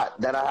forgot.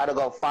 Then I had to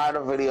go find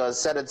a video and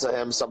send it to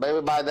him. So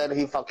maybe by then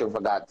he fucking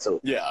forgot too.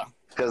 Yeah.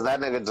 Because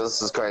that nigga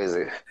just is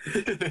crazy.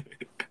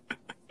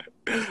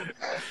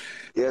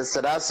 Yeah,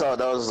 so that's how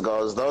those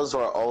goes. Those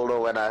were older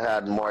when I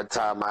had more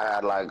time. I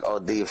had like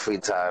OD free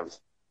time.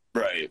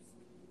 Right.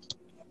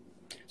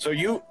 So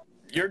you're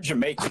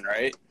Jamaican,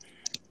 right?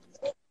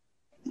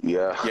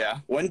 Yeah. Yeah.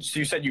 So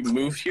you said you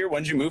moved here?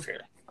 When did you move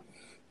here?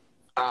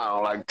 I don't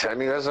know, like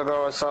 10 years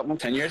ago or something.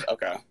 10 years?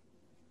 Okay.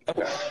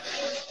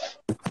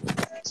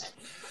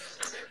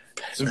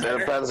 It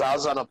depends. I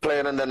was on a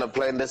plane and then the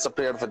plane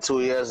disappeared for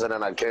 2 years and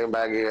then I came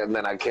back here and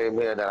then I came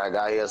here and then I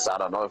got here. So I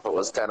don't know if it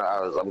was 10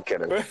 hours. I'm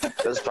kidding.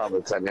 It's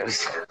probably 10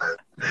 years.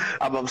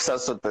 I'm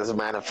obsessed with this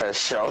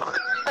Manifest show.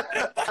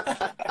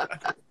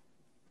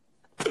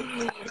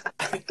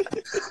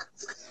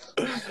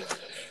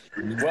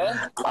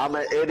 Well, I'm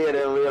an idiot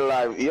in real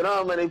life. You know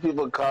how many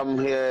people come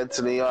here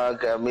to New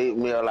York and meet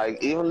me, or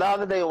like even the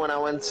other day when I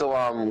went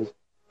to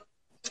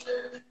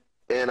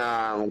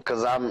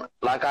because I'm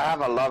like I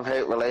have a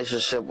love-hate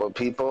relationship with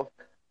people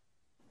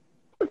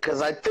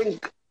because I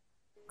think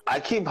I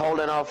keep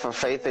holding out for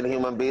faith in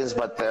human beings,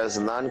 but there's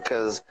none.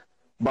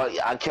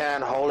 But I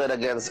can't hold it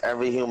against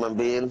every human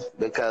being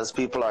because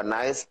people are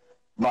nice.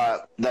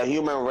 But the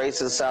human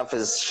race itself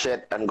is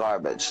shit and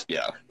garbage.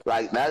 yeah.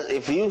 Like that,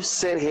 if you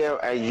sit here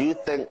and you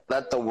think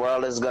that the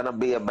world is gonna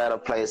be a better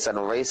place and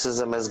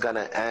racism is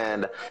gonna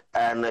end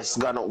and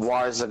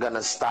wars are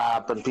gonna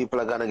stop and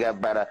people are gonna get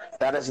better,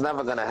 that is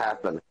never gonna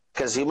happen.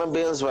 Because human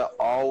beings will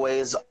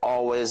always,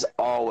 always,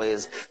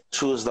 always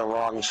choose the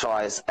wrong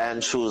choice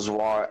and choose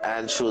war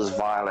and choose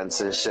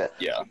violence and shit.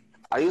 Yeah.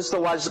 I used to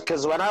watch,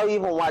 because when I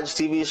even watch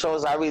TV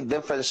shows, I read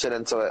different shit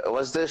into it. It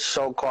was this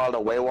show called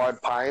The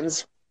Wayward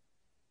Pines.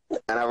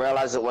 And I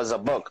realized it was a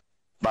book,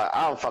 but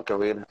I don't fucking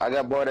read. I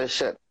get bored as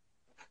shit.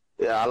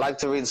 Yeah, I like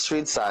to read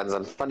street signs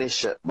and funny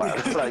shit,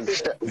 but like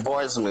shit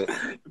bores me.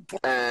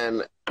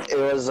 And it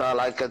was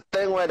like a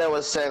thing where they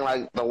was saying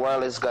like the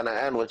world is gonna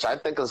end, which I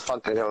think is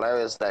fucking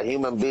hilarious. That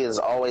human beings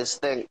always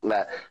think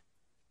that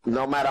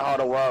no matter how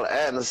the world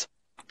ends,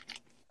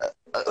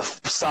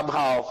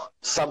 somehow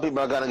some people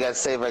are gonna get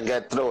saved and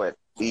get through it.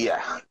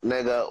 Yeah,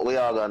 nigga, we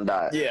all gonna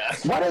die. Yeah.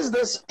 What is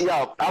this?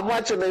 Yo, I'm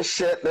watching this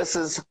shit.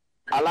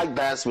 I like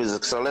dance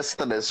music, so listen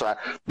to this, right?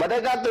 But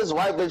they got this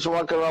white bitch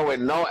walking around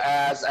with no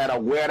ass and a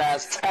weird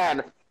ass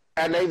tan,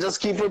 and they just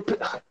keep it.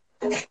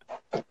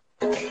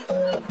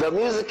 The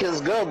music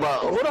is good, but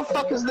who the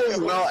fuck is this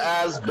no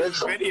ass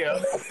bitch? Video.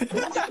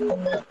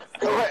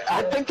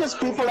 I think it's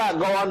people that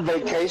go on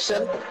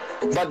vacation,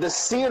 but the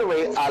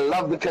scenery I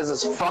love because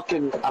it's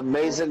fucking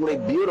amazingly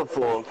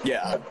beautiful.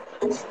 Yeah.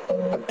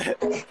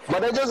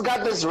 But they just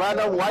got this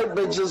random white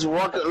bitch just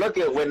walking,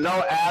 looking with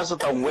no ass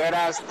with a weird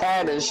ass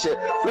tan and shit.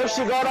 Look,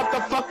 she going up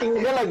the fucking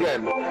hill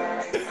again.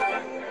 Where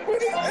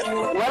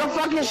the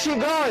fuck is she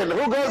going?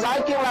 Who goes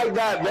hiking like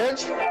that,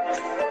 bitch?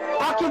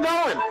 Fuck you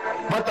going?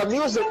 But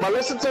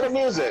listen to the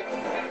music.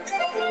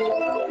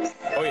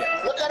 Oh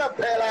yeah. Look at her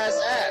pale ass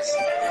ass.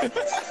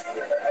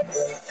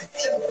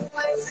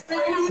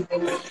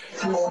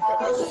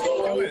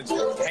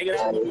 Hanging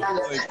out.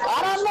 Like,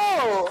 I don't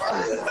know.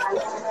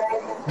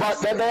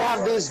 But then they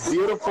have these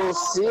beautiful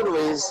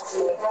sceneries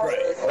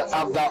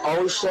of the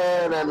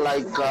ocean and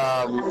like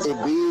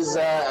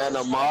Ibiza and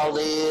the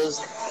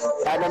Maldives.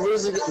 And the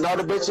music, not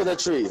a bitch in a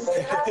tree.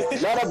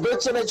 Not a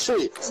bitch in a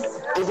tree.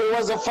 If it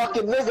was a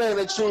fucking nigga in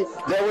a tree,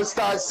 they would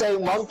start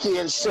saying monkey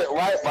and shit,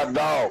 right? But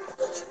no.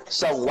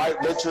 Some white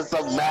bitch with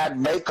some mad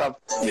makeup.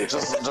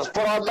 Just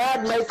put on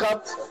mad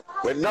makeup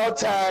with no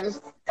tan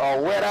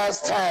or wet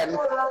ass tan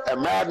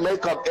and mad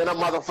makeup in a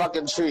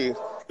motherfucking tree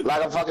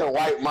like a fucking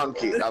white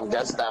monkey. I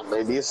guess that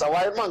maybe it's a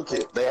white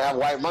monkey. They have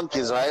white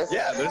monkeys, right?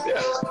 yeah,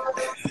 yeah.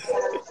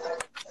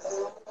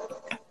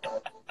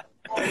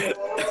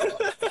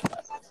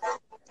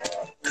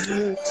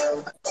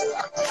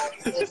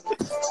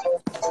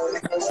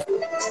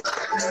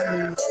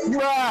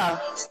 Bruh.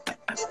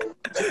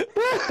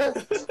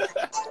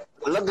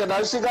 Look at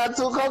her, she got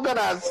 2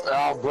 coconuts.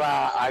 Oh,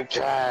 bruh, I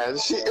can't.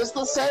 It's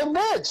the same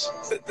bitch.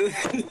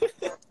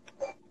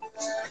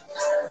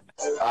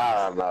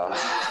 I don't know.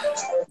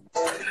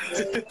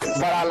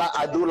 But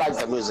I do like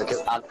the music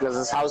because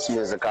it's house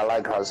music. I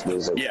like house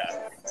music. Yeah.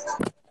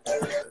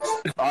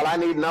 All I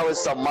need now is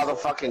some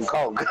motherfucking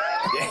coke.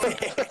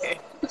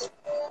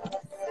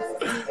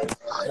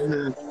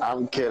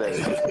 I'm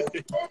kidding.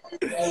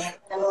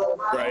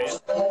 Right.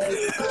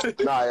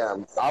 No, I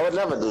am. I would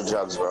never do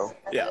drugs, bro.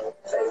 Yeah.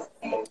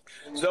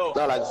 So,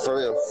 No, like for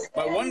real.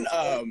 my one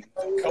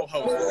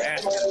co-host was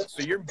asking,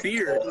 so your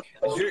beard,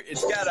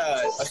 it's got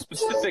a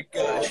specific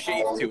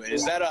shape to it.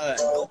 Is that a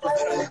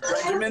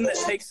regimen that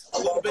takes a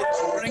little bit in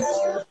the morning?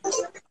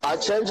 I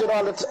change it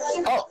all the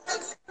time. Oh,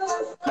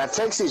 that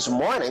takes each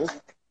morning.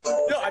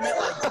 No, I meant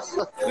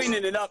like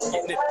cleaning it up,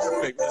 getting it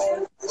perfect.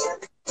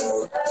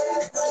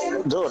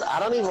 Dude, I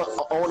don't even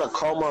own a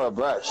comb or a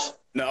brush.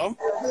 No?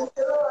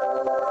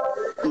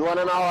 You want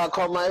to know how I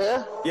comb my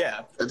hair?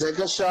 Yeah. I take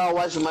a shower,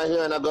 wash my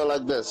hair, and I go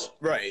like this.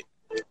 Right.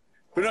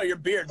 But no, your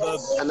beard.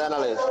 and then I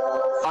leave.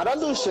 I don't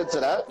do shit to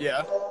that.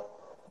 Yeah.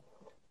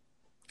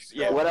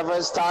 Yeah. Whenever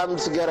it's time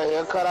to get a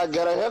haircut, I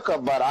get a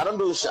haircut. But I don't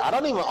do shit. I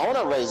don't even own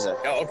a razor.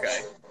 Oh,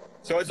 okay.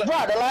 So it's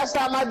Bro, the last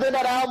time I did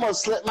that, I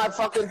almost slit my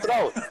fucking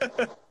throat.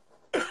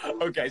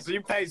 okay. So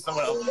you pay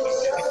someone else.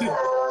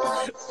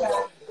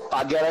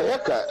 I get a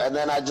haircut, and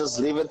then I just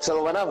leave it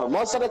till whenever.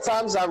 Most of the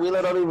times, I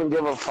really don't even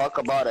give a fuck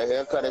about a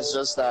haircut. It's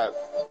just that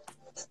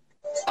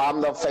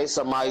I'm the face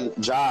of my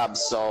job,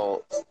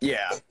 so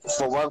Yeah.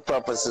 for work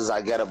purposes,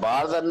 I get it.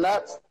 But other than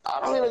that,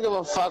 I don't even give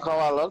a fuck how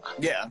I look.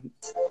 Yeah.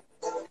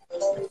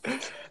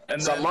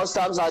 And So then, most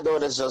times I do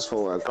it, it's just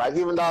for work. Like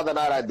even the other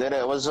night I did it,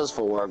 it was just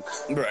for work.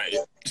 right.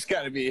 Just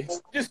gotta be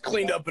just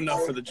cleaned up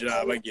enough for the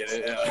job. I get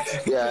it.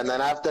 Yeah. Yeah, and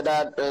then after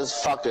that is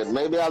fuck it.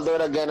 Maybe I'll do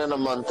it again in a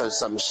month or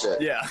some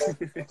shit. Yeah.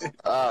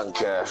 I don't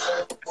care.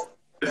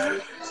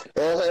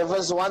 If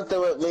it's one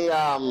thing with me,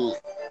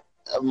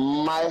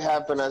 my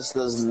happiness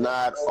does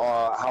not,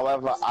 or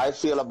however I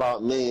feel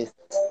about me,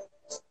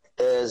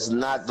 is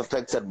not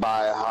depicted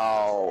by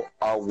how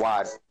or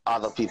what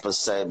other people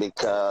say,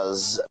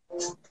 because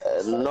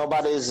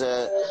nobody's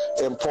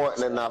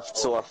important enough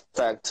to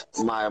affect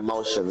my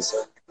emotions.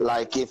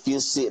 Like if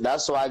you see,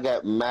 that's why I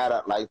get mad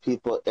at like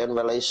people in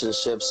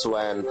relationships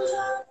when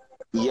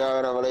you're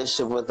in a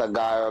relationship with a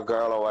guy or a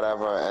girl or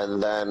whatever,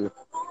 and then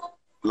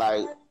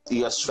like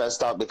you're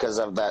stressed out because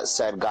of that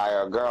said guy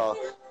or girl.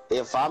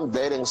 If I'm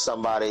dating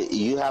somebody,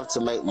 you have to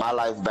make my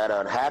life better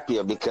and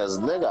happier, because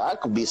nigga, I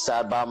could be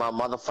sad by my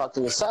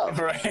motherfucking self.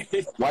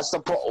 Right. What's the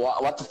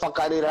what the fuck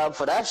I need help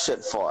for that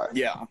shit for?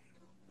 Yeah.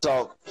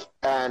 So,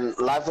 and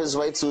life is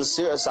way too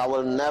serious. I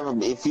will never.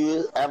 If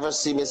you ever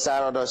see me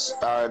sad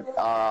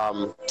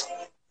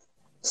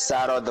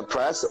or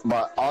depressed,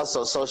 but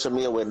also social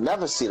media would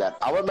never see that.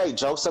 I would make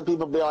jokes and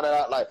people be on it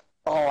out like,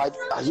 "Oh,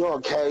 are you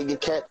okay? You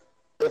can't."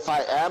 If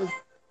I am,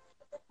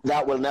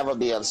 that will never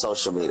be on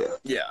social media.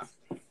 Yeah.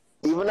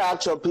 Even the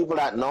actual people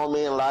that know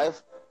me in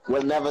life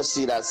will never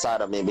see that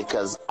side of me,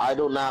 because I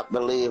do not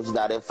believe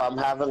that if I'm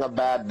having a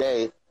bad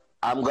day,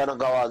 I'm going to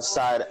go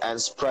outside and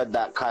spread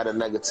that kind of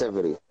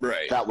negativity.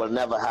 Right. That will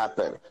never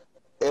happen.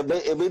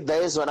 It be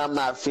days when I'm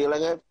not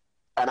feeling it,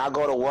 and I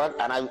go to work,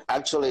 and I'm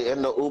actually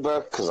in the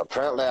Uber, because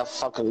apparently I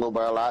fucking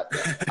Uber a lot.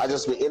 I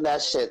just be in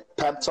that shit,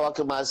 pep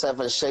talking myself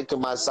and shaking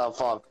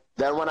myself off.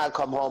 Then when I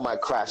come home, I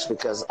crash,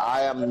 because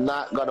I am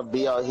not going to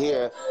be out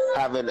here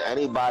having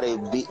anybody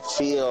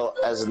feel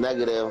as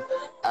negative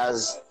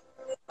as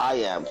I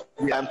am.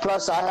 Yeah. And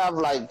plus, I have,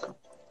 like,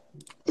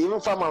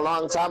 even from a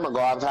long time ago,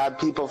 I've had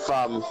people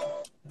from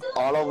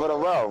all over the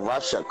world,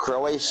 Russia,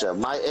 Croatia.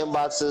 My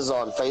inboxes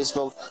on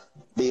Facebook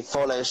be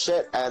full of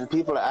shit, and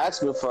people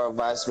ask me for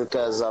advice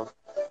because of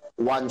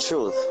one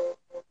truth.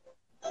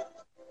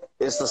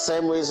 It's the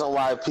same reason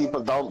why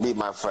people don't be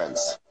my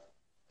friends.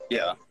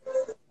 Yeah.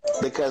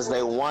 Because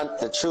they want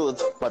the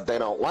truth, but they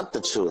don't want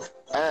the truth.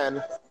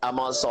 And I'm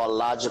also a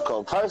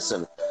logical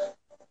person.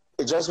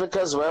 Just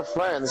because we're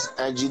friends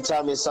and you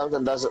tell me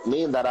something doesn't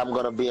mean that I'm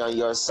going to be on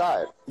your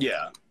side.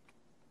 Yeah.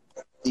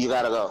 You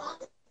got to go.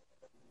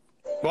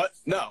 What?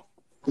 No.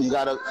 You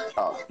got to...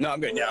 Oh. No, I'm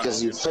good. Yeah.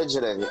 Because you're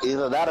fidgeting.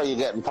 Either that or you're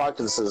getting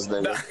Parkinson's,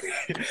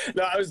 nigga.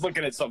 No, I was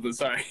looking at something.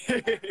 Sorry.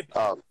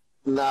 Oh.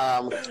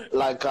 Nah,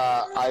 like,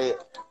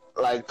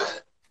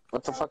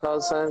 what the fuck I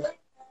was saying?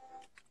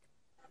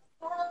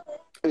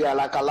 Yeah,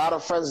 like a lot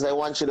of friends, they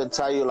want you to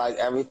tell you like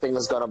everything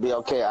is gonna be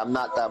okay. I'm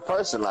not that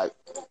person. Like,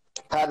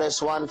 had this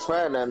one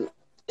friend and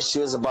she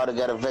was about to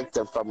get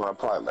evicted from her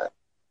apartment,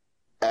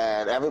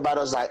 and everybody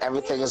was like,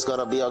 everything is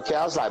gonna be okay.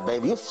 I was like,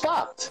 babe, you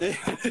fucked.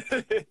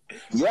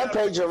 You had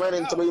paid your rent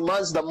in 3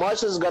 months. The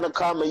March is gonna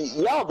come,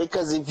 and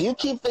because if you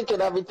keep thinking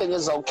everything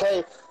is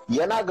okay,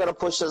 you're not gonna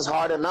push this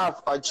hard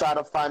enough or try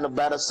to find a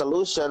better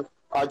solution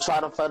or try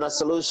to find a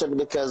solution,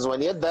 because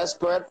when you're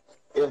desperate,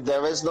 if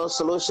there is no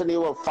solution, you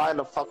will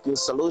find a fucking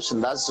solution.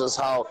 That's just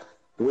how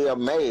we are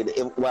made.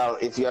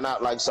 If you're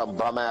not like some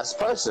bum-ass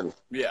person.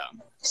 Yeah.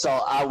 So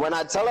when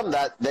I tell them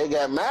that, they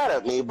get mad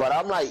at me. But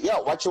I'm like,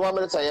 yo, what you want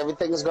me to tell you?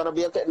 Everything is going to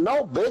be okay?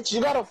 No, bitch.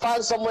 You got to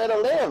find somewhere to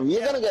live.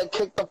 You're going to get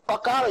kicked the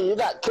fuck out of. You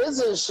got kids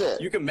and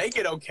shit. You can make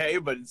it okay,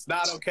 but it's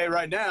not okay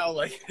right now.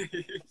 Like.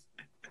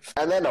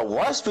 And then the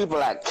worst people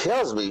that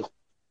kills me,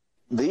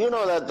 do you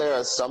know that there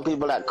are some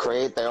people that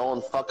create their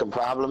own fucking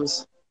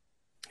problems?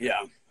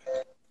 Yeah.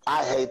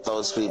 I hate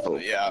those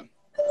people. Yeah.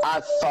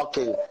 I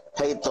fucking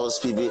hate those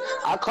people.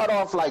 I cut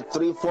off like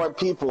 3-4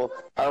 people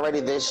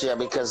already this year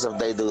because of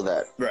they do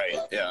that. Right,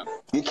 yeah.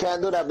 You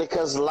can't do that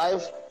because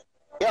life,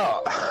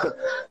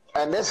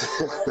 and this,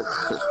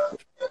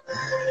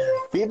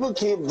 people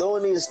keep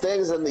doing these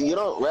things and you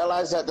don't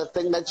realize that the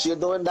thing that you're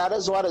doing, that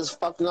is what is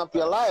fucking up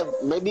your life.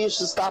 Maybe you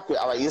should stop it.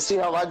 All right, you see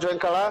how I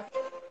drink a lot?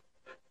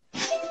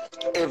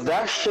 If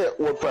that shit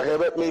would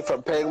prohibit me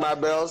from paying my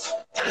bills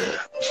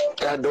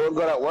and doing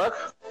good at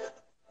work,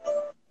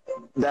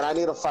 then I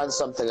need to find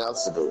something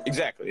else to do.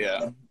 Exactly,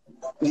 yeah.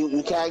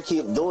 You can't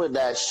keep doing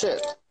that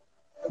shit.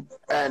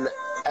 And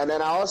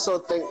then I also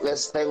think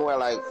this thing where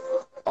like,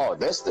 oh,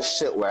 this the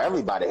shit where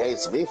everybody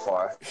hates me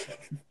for.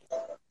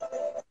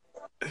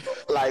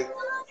 Like,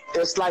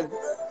 it's like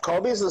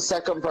Kobe's the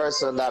second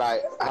person that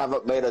I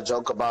haven't made a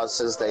joke about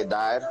since they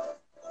died.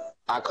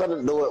 I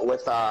couldn't do it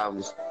with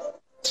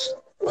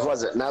what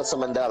was it, Nelson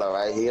Mandela,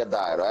 right? He had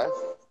died, right?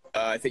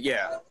 I think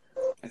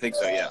I think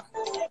so. Yeah.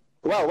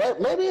 Well, wait,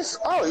 maybe it's.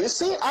 Oh, you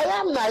see, I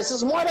am nice.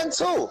 It's more than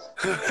two.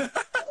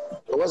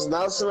 It was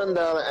Nelson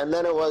Mandela, and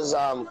then it was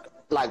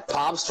like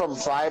Pops from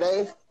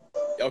Friday.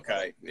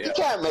 Okay. Yeah. You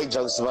can't make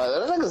jokes about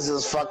it. That nigga's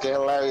just fucking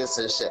hilarious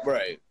and shit.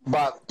 Right.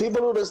 But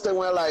people do this thing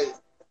where like,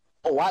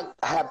 what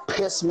had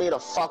pissed me the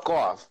fuck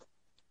off?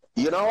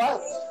 You know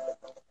what?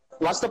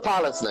 What's the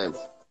pilot's name?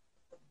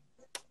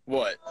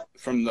 What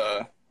from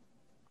the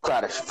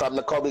Crash, from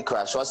the Kobe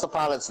crash. What's the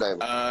pilot's name?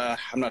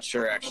 I'm not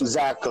sure actually.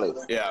 Exactly.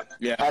 Yeah.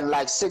 Yeah. And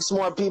like 6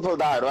 more people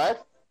died, right?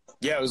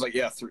 Yeah. It was like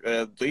at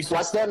least.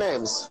 What's their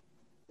names?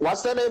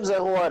 What's their names and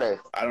who are they?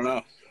 I don't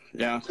know.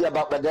 Yeah. Yeah,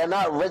 but they're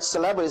not rich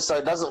celebrities, so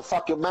it doesn't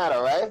fucking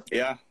matter, right?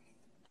 Yeah.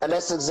 And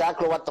that's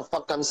exactly what the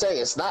fuck I'm saying.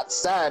 It's not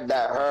sad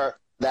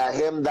that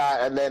him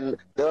died, and then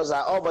there was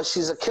like, oh, but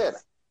she's a kid.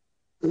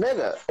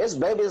 Nigga, his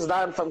baby's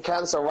dying from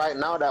cancer right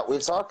now that we're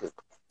talking.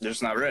 They're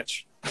just not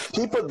rich.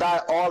 People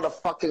die all the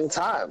fucking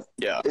time.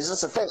 Yeah. It's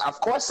just a thing.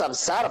 Of course I'm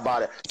sad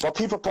about it, but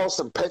people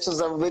posting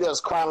pictures of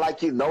videos crying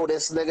like you know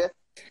this nigga.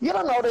 You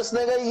don't know this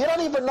nigga. You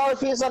don't even know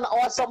if he's an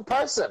awesome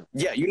person.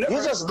 Yeah, you never.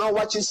 You just know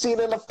what you seen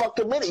in the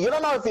fucking minute. You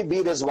don't know if he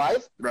beat his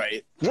wife.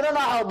 Right. You don't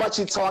know how much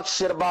he talks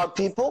shit about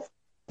people.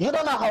 You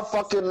don't know how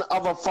fucking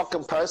of a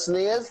fucking person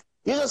he is.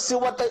 You just see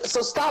what they.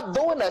 So stop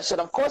doing that shit.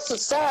 Of course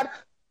it's sad,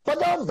 but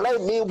don't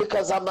blame me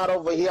because I'm not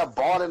over here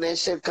balling and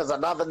shit because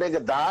another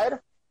nigga died.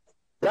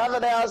 The other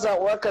day I was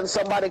at work and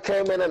somebody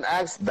came in and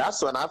asked.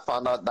 That's when I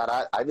found out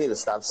that I need to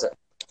stop saying.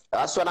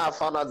 That's when I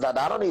found out that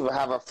I don't even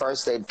have a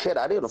first aid kit.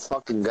 I need to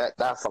fucking get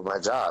that for my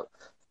job.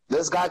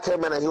 This guy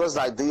came in and he was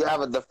like, do you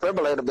have a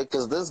defibrillator?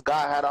 Because this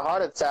guy had a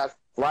heart attack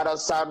right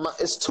outside my...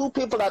 It's 2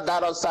 people that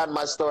died outside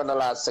my store in the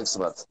last 6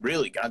 months.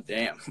 Really?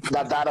 Goddamn.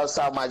 That died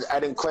outside my...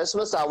 And in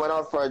Christmas, I went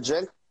out for a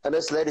drink and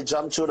this lady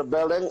jumped through the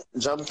building,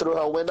 jumped through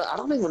her window. I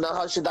don't even know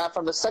how she died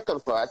from the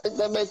 2nd floor. I think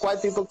they make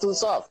white people too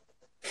soft.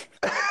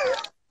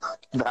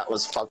 That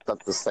was fucked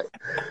up to say.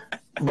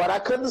 But I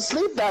couldn't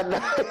sleep that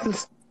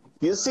night.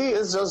 You see,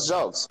 it's just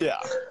jokes. Yeah.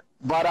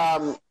 But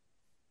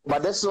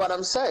this is what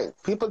I'm saying.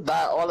 People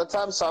die all the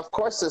time, so of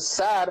course it's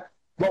sad,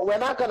 but we're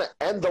not going to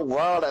end the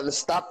world and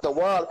stop the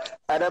world.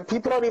 And then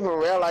people don't even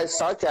realize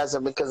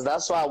sarcasm, because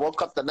that's why I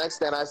woke up the next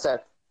day and I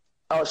said,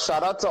 oh,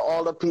 shout out to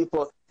all the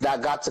people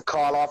that got to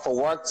call off of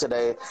work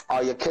today,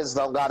 or your kids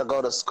don't got to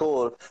go to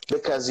school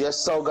because you're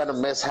so going to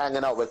miss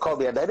hanging out with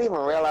Kobe. And they didn't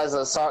even realize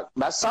that's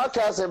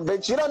sarcasm,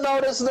 bitch. You don't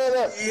know this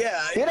nigga.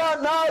 Yeah. You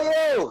don't know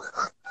you.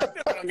 I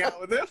hung out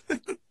with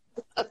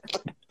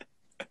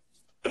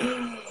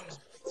him.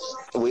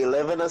 We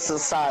live in a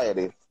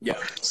society. Yeah.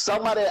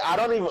 Somebody,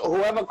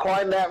 whoever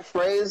coined that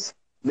phrase,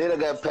 need to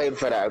get paid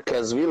for that,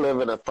 because we live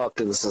in a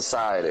fucking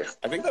society.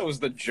 I think that was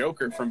the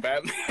Joker from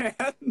Batman.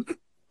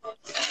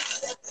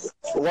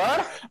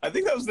 What? I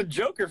think that was the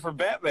Joker from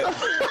Batman.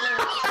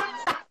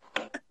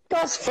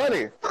 That's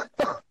funny.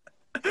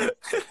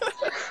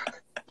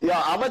 Yo,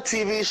 I'm a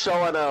TV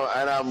show and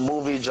a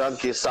movie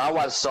junkie, so I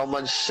watch so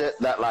much shit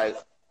that, like,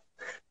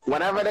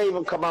 whenever they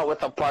even come out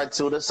with a part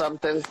 2 to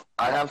something,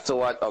 I have to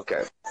watch.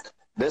 Okay,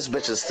 this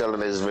bitch is still in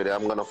this video.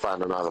 I'm gonna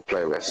find another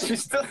playlist.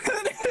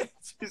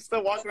 She's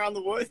still walking around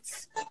the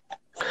woods.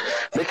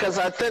 Because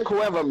I think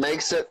whoever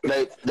makes it,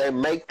 they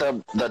make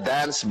the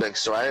dance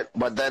mix, right?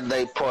 But then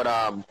they put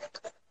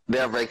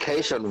their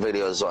vacation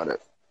videos on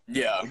it.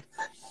 Yeah.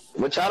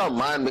 Which I don't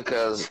mind,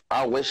 because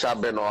I wish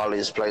I've been to all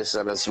these places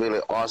and it's really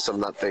awesome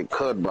that they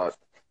could, but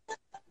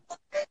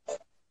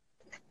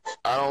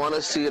I don't want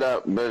to see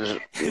that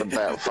bitch with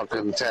that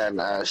fucking tan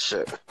ass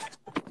shit.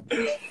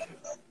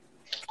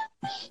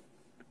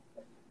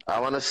 I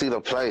want to see the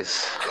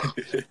place.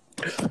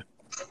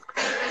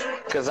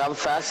 Because I'm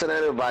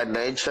fascinated by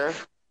nature.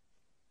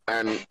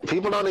 And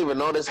people don't even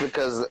know this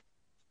because...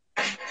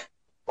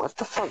 What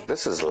the fuck?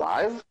 This is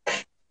live?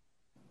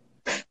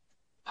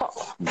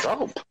 Oh,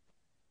 dope.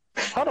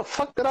 How the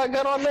fuck did I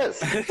get on this?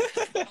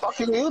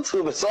 Fucking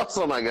YouTube. It's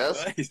awesome, I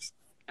guess. Nice.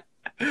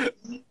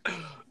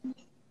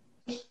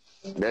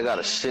 They got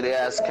a shitty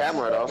ass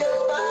camera though.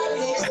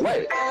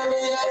 Wait.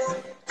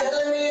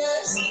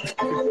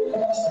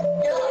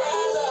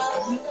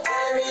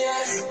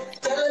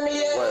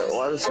 Wait,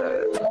 one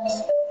second.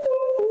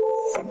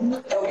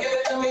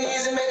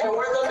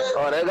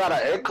 Oh, they got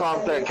an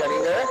intercom thing. Can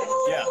you hear?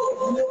 Yeah.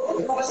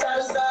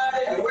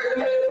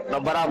 No,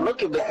 but I'm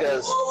looking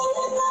because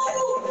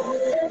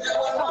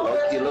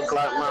you look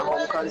like my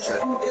home country.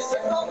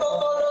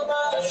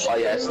 Oh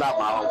yeah, it's not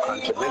my home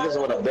country. Niggas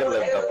would have been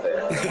lived up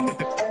there.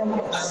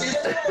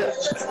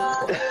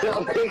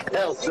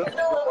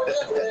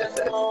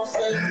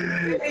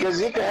 Because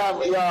you can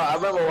have, yo, I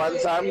remember one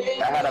time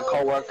I had a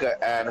coworker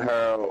and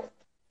her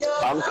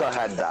uncle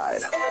had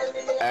died.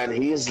 And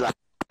he's like,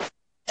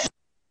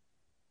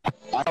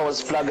 I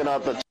was plugging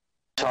out the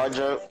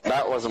charger.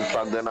 That wasn't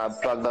plugged in. I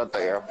plugged out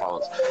the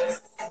earphones.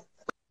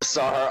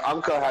 So her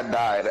uncle had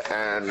died,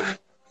 and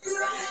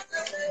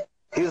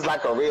He's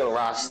like a real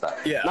Rasta.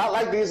 Yeah. Not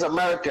like these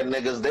American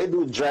niggas. They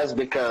do dress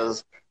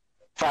because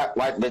fat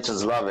white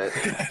bitches love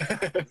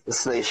it.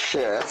 Say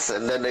shit,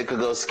 and then they could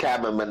go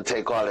scam them and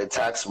take all their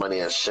tax money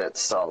and shit.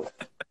 So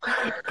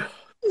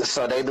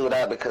they do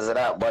that because of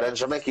that. But in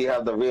Jamaica, you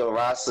have the real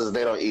Rastas.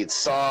 They don't eat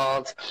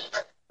salt,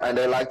 and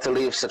they like to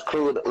live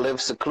secluded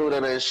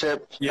and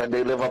shit. Yeah. And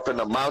they live up in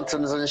the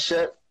mountains and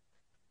shit.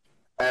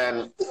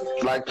 And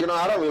like, you know,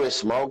 I don't really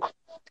smoke.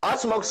 I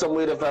smoke some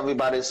weed if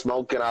everybody's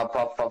smoking. I'll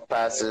puff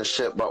past and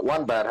shit. But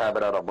one bad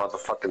habit at a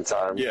motherfucking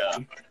time. Yeah.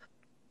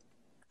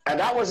 And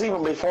that was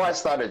even before I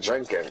started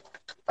drinking.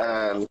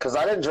 Because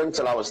I didn't drink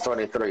till I was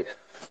 23.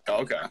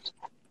 Okay.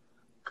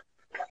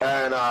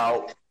 And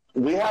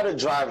we had to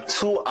drive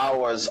 2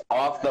 hours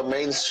off the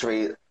main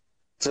street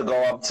to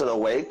go up to the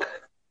wake.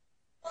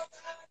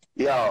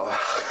 Yo,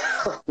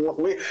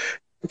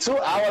 2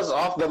 hours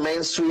off the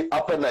main street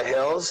up in the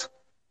hills.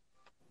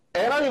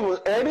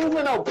 Ain't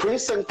even no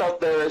precinct up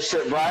there and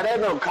shit, bro. There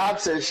ain't no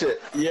cops and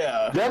shit.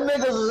 Yeah. Them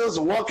niggas is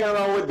just walking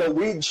around with the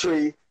weed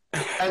tree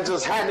and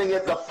just handing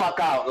it the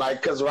fuck out,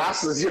 like, cause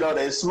Rastas, you know,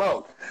 they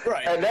smoke.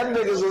 Right. And them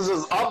niggas was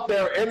just up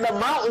there in the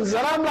mountains,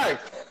 and I'm like,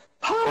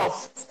 how the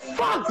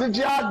fuck did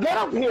y'all get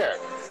up here?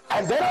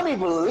 And they don't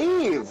even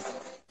leave.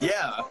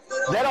 Yeah.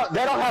 They don't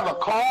have a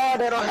car.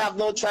 They don't have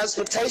no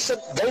transportation.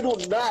 They do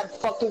not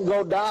fucking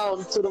go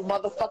down to the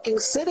motherfucking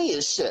city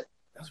and shit.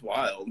 That's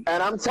wild.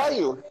 And I'm telling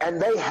you,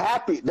 and they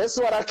happy. This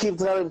is what I keep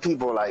telling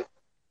people, like,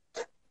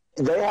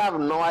 they have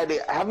no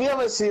idea. Have you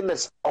ever seen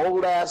this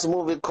old-ass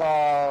movie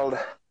called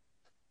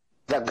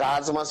The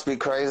Gods Must Be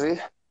Crazy?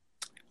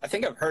 I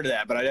think I've heard of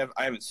that, but I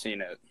haven't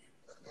seen it.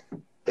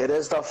 It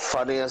is the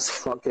funniest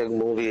fucking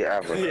movie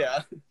ever.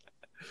 Yeah.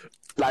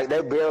 Like,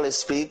 they barely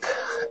speak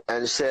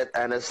and shit,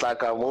 and it's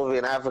like a movie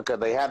in Africa.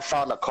 They had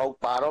found a Coke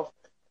bottle,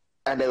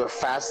 and they were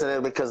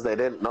fascinated because they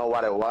didn't know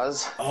what it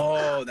was.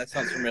 Oh, that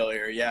sounds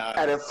familiar. Yeah.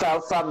 And it fell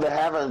from the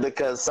heaven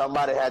because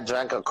somebody had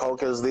drank a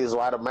Coke. It was these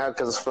white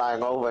Americans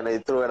flying over, and they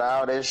threw it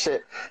out and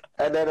shit.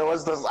 And then it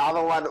was this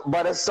other one.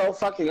 But it's so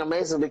fucking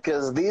amazing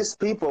because these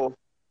people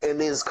in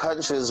these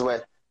countries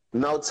with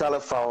no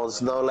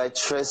telephones, no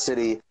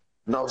electricity,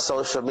 no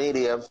social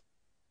media,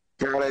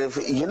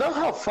 you know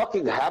how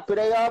fucking happy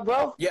they are,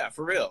 bro? Yeah,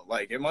 for real.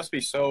 Like, it must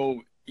be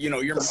so, you know,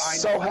 your mind.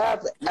 So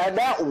happy. And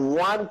that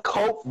one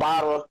Coke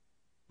bottle,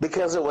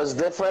 because it was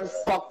different,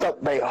 fucked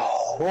up their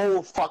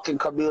whole fucking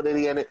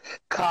community, and it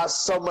caused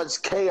so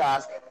much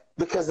chaos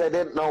because they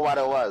didn't know what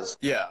it was.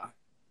 Yeah.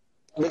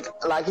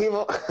 Like,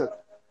 even,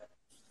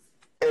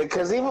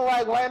 because even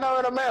like right now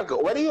in America,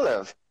 where do you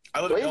live?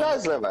 Where you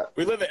guys live at?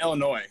 We live in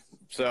Illinois,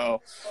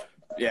 so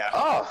yeah.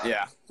 Oh.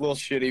 Yeah, a little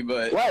shitty,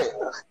 but.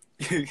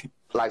 Wait.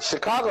 Like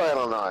Chicago,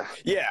 Illinois.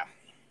 Yeah.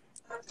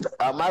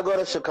 I might go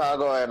to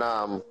Chicago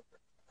and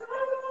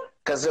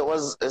cause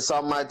it's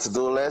on my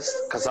to-do list.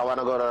 Cause I want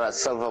to go to that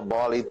silver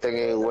bally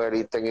thingy,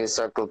 weirdy thingy,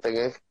 circle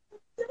thingy.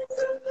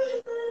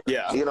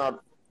 Yeah. You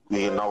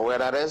know where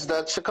that is?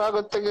 That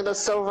Chicago thingy, the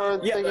silver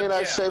thingy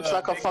that shapes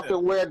like a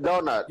fucking weird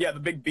donut. Yeah, the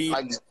big bean.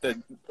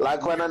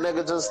 Like when a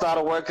nigga just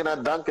started working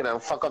at Dunkin'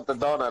 and fuck up the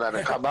donut and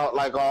it come out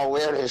like all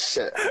weird as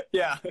shit.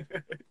 Yeah.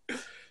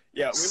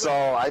 Yeah. So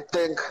I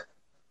think.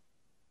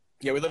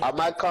 Yeah, we live. I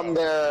might come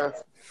there.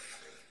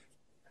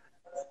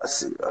 Let's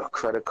see. A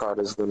credit card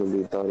is going to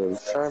be done in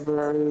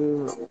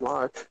February,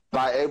 March,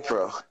 by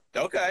April.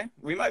 Okay,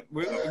 we might.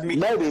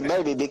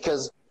 Maybe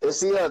because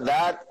it's either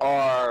that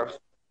or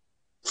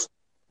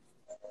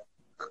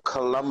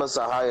Columbus,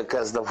 Ohio,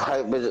 because the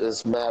white bitch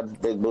is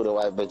mad big booty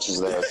white bitches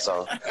there.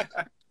 So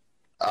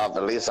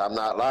at least I'm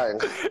not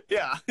lying.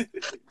 Yeah.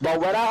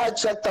 But when I had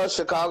checked out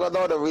Chicago,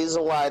 though, the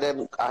reason why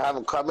I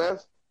haven't come in.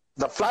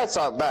 The flights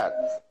aren't bad.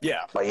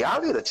 Yeah. But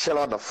y'all need to chill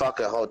on the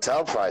fucking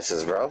hotel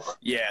prices, bro.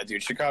 Yeah,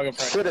 dude. Chicago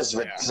prices. Shit is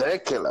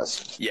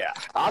ridiculous. Yeah.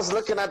 I was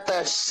looking at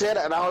that shit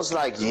and I was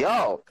like,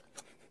 yo,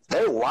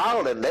 they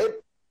wild and nigga,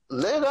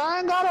 I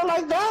ain't got it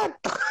like that.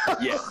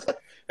 Yeah.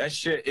 That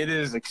shit, it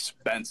is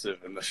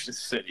expensive in the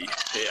city.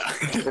 Yeah.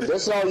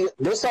 This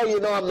how you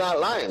know I'm not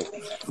lying.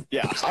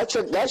 Yeah. I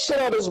check that shit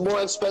out is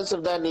more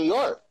expensive than New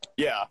York.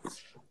 Yeah.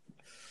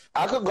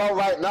 I could go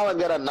right now and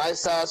get a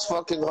nice ass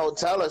fucking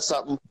hotel or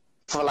something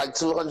for like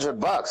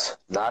 $200.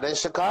 Not in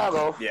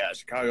Chicago. Yeah,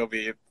 Chicago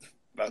be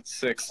about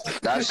 $6.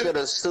 That shit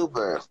is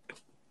stupid.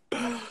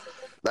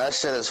 That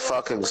shit is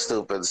fucking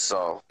stupid.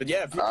 So, but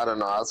yeah, I don't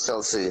know. I'll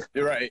still see.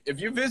 You're right.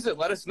 If you visit,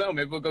 let us know.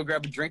 Maybe we'll go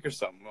grab a drink or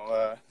something.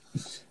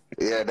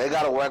 Yeah, they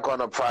gotta work on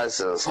the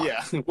prices.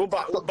 Yeah, we'll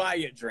buy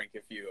you a drink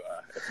if you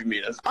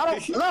meet us.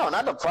 No,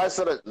 not the price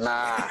of the.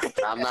 Nah,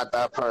 I'm not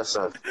that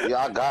person.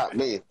 Y'all got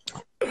me.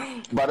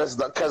 But it's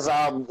because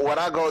when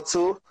I go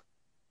to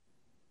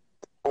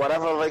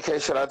whatever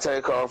vacation I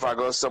take off, I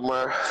go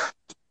somewhere.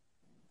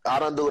 I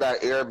don't do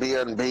that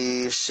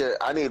Airbnb shit.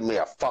 I need me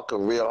a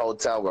fucking real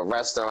hotel with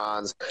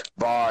restaurants,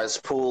 bars,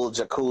 pool,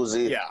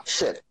 jacuzzi. Yeah.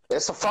 Shit.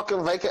 It's a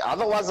fucking vacation.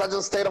 Otherwise, I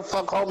just stay the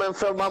fuck home and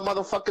fill my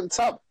motherfucking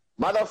tub.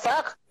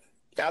 Motherfucker.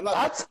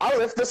 Yeah, I'll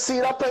lift the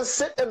seat up and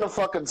sit in the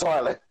fucking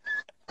toilet.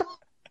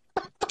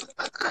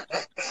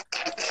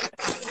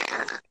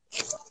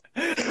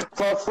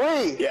 For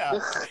free. Yeah.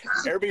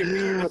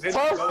 Airbnb is in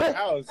the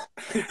house.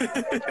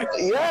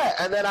 Yeah,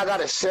 and then I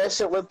gotta share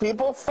shit with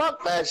people.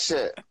 Fuck that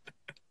shit.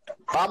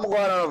 I'm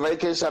going on a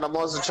vacation. I'm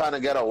also trying to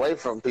get away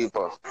from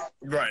people.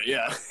 Right,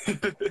 yeah.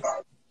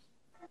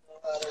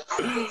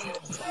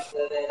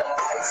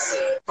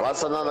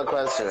 What's another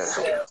question?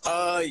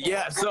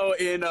 Yeah, so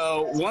in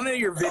one of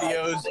your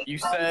videos, you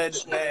said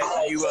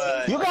that you...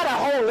 You got a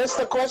whole list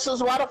of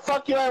questions? Why the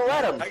fuck you ain't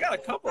read them? I got a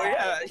couple,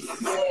 yeah.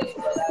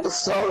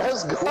 So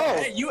let's go.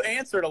 Hey, you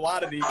answered a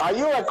lot of these. Are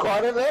you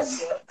recording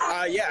this?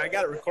 Yeah, I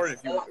got it recorded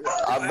if you...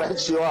 I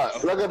bet you are.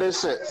 Look at this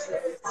shit.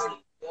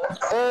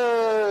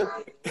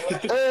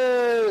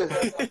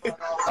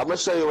 I'm gonna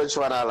show you which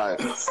one I like.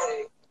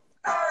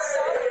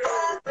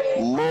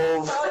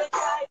 Move,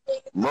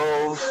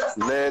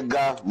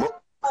 nigga, move.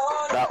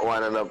 That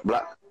one in the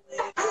black.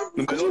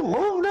 Could you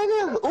move,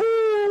 nigga?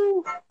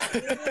 Ooh.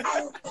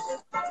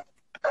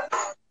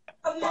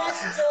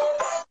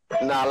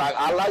 Nah, like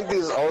I like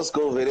these old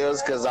school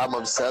videos because I'm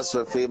obsessed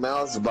with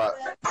females, but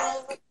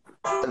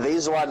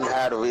these ones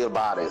had real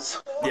bodies.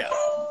 Yeah.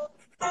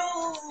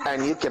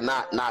 And you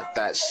cannot knock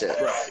that shit.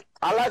 Right.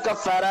 I like a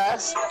fat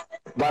ass,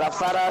 but a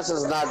fat ass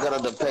is not gonna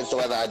depict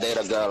whether I date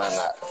a girl or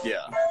not.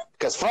 Yeah.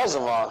 Because first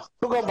of all,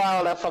 who gonna buy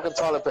all that fucking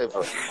toilet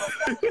paper?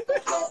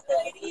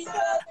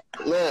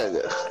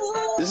 Nigga,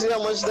 you see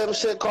how much them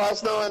shit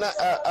costs now in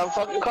a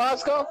fucking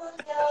Costco?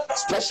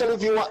 Especially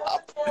if you want,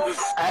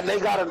 and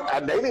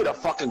they need a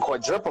fucking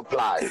quadruple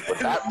ply with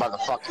that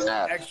motherfucking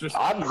ass. Extra.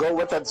 I'd go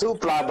with a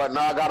 2-ply, but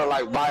now I gotta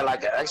like buy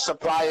like an extra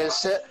ply and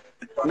shit.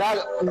 Now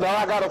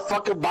I gotta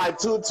fucking buy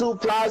two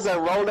plies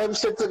and roll them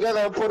shit together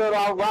and put it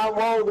on round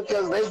roll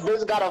because this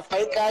bitch got a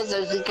fake ass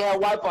and she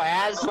can't wipe her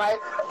ass right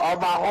on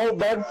my whole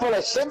bed full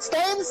of shit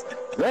stains?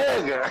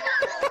 Nigga.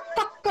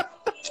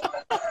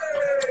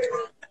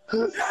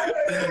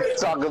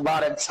 Talk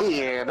about a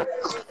 10.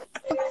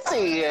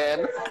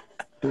 10.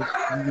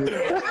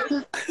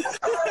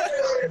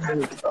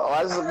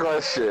 What's the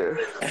question?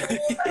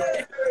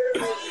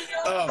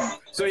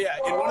 So yeah,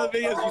 in one of the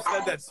videos you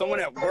said that someone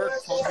at work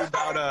told you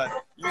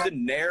about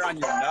using Nair on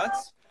your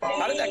nuts.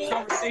 How did that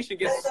conversation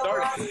get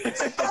started?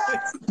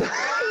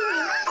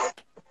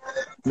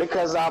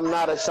 Because I'm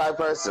not a shy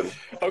person.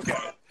 Okay.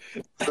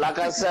 Like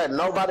I said,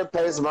 nobody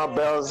pays my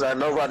bills and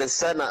nobody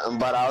said nothing,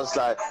 but I was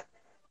like,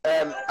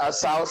 and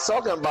so I was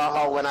talking about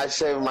how when I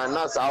shave my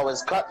nuts, I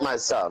always cut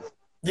myself.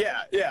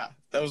 Yeah,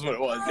 that was what it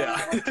was,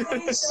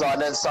 yeah. So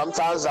then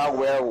sometimes I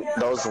wear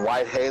those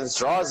white Hanes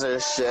drawers and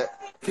shit,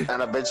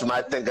 and a bitch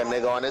might think a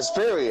nigga on his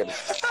period.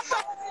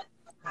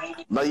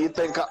 But you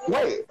think,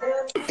 wait,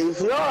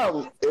 if you're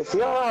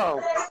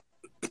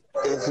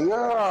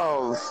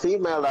a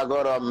female that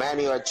go to a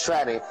mani or a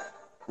tranny,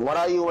 what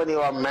are you when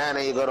you're a man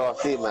and you go to a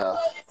female?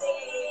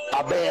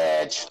 A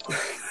bitch.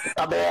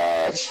 A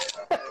bitch.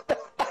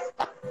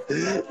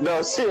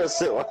 No,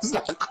 seriously, what's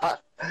that called?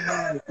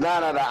 No.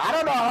 I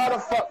don't know how the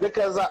fuck,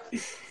 because I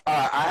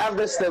have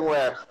this thing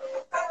where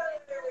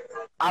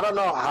I don't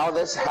know how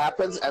this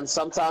happens, and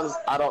sometimes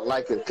I don't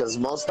like it, because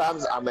most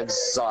times I'm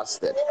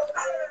exhausted.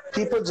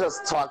 People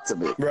just talk to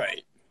me.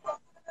 Right.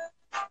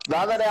 The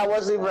other day I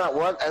wasn't even at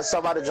work, and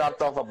somebody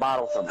dropped off a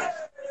bottle for me.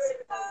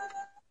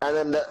 And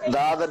then the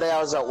other day I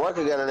was at work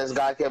again, and this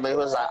guy came in. He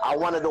was like, I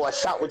want to do a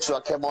shot with you.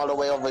 I came all the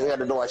way over here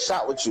to do a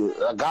shot with you,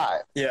 a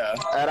guy. Yeah.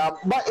 And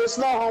but it's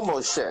no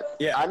homo shit.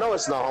 Yeah. I know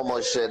it's no homo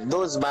shit.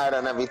 Dude's mad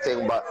and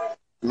everything, but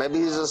maybe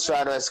he's just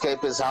trying to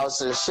escape his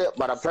house and shit.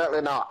 But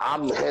apparently now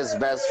I'm his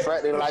best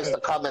friend. He likes to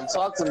come and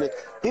talk to me.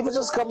 People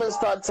just come and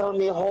start telling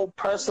me whole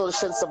personal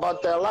shits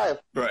about their life.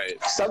 Right.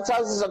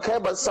 Sometimes it's okay,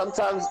 but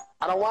sometimes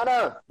I don't want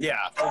to.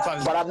 Yeah.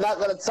 Sometimes. But I'm not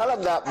going to tell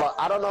him that. But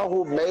I don't know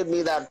who made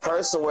me that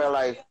person where,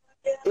 like,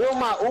 even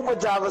my Uber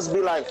drivers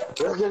be like,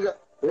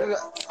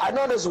 I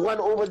know this one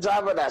Uber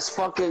driver that's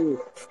fucking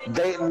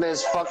dating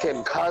his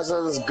fucking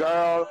cousin's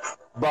girl,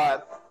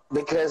 but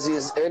because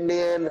he's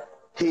Indian,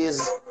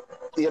 he's,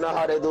 you know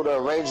how they do the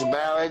arranged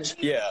marriage?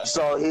 Yeah.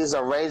 So he's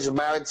arranged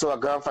married to a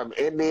girl from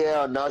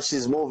India, and now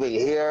she's moving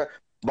here,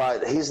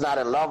 but he's not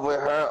in love with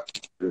her.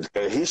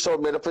 He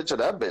showed me the picture of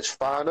that bitch,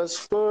 fine as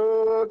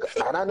fuck.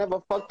 And I never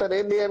fucked an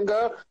Indian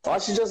girl. All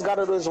she just got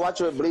to do is watch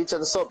her with bleach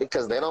and soap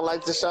because they don't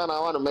like to shine. I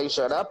want to make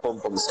sure that pum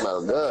pum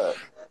smell good.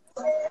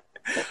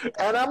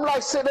 And I'm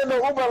like sitting in the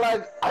Uber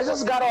like, I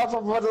just got off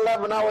of an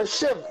 11-hour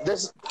shift.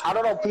 I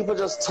don't know, people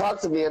just talk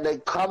to me and they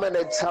come and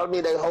they tell me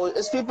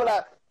it's people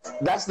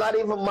that's not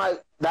even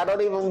that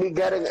don't even be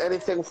getting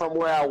anything from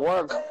where I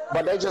work,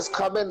 but they just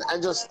come in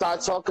and just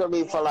start talking to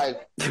me for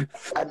like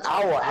an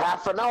hour,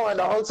 half an hour, and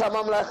the whole time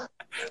I'm like,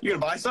 you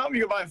gonna buy something?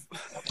 You gonna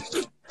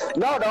buy?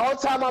 No, the whole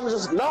time I'm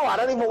just, no, I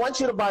don't even want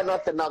you to buy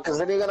nothing now, because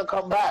then you're gonna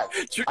come back.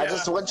 Yeah. I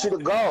just want you to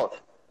go.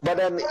 But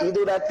then you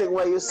do that thing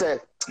where you say,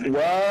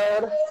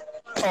 word?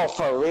 Oh,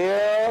 for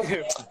real?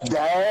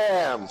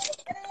 Damn.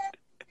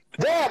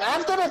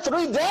 After the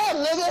 3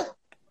 damn, nigga.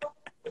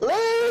 Leave!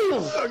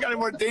 I don't got any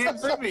more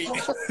dams in me.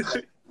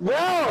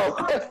 Bro!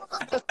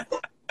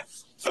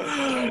 So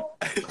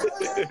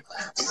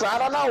I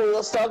don't know. We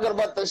was talking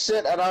about the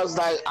shit, and I was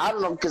like, I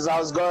don't know, because I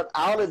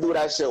only do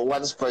that shit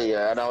once per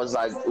year, and I was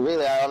like,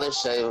 really, I only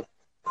shave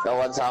that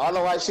one time. I don't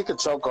know why she could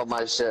choke on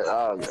my shit,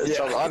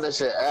 choke on the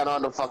shit and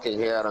on the fucking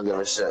hair. I don't give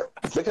a shit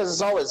because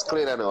it's always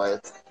clean anyway.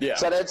 Yeah.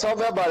 So they told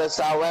me about it.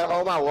 So I went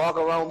home. I walk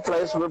around the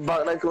place with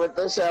butt naked with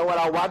this shit. And when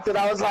I walked it,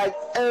 I was like,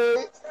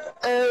 hey,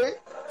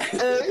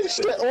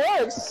 shit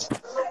works.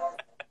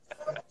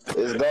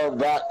 It's going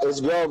back.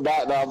 It's going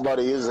back now. I'm about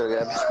to use it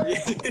again.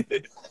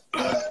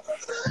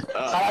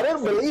 I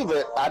didn't believe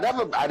it. I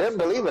didn't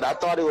believe it. I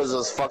thought he was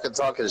just fucking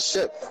talking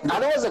shit. I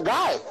know it was a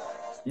guy.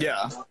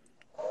 Yeah.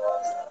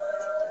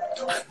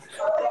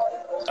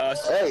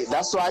 Hey,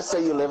 that's why I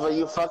say you live and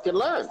you fucking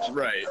learn.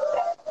 Right.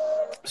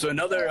 So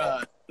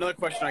another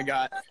question I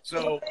got.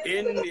 So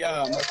in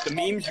the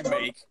memes you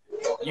make,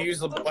 you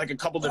use like a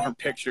couple different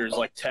pictures,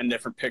 like 10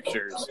 different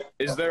pictures.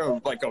 Is there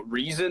a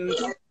reason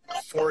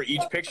for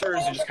each picture, or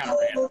is it just kind of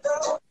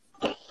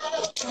random?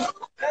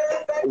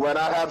 When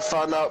I had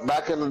found out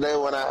back in the day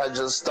when I had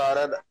just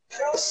started,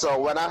 so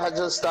when I had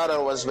just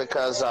started was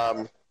because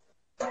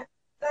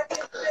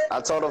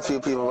I told a few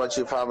people, but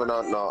you probably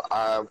don't know.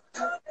 I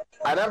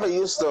never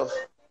used to.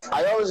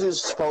 I always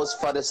used to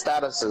post funny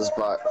statuses,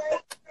 but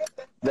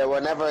they were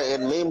never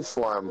in meme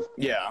form.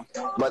 Yeah.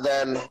 But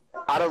then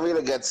I don't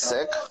really get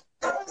sick,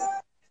 and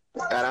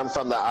I'm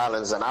from the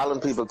islands, and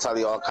island people tell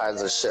you all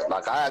kinds of shit.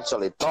 Like I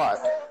actually thought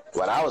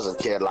when I was a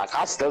kid, like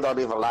I still don't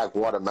even like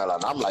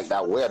watermelon. I'm like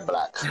that weird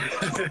black.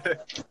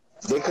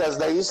 Because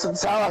they used to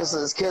tell us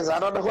as kids, I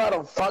don't know how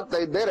the fuck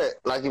they did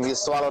it. Like if you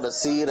swallow the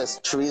seed, a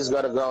tree's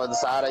gonna grow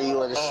inside of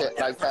you and shit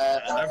like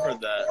that. I've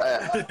heard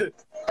that.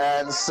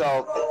 And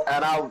so,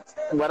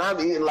 when I'm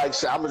eating like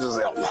shit, I'm just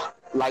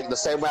like the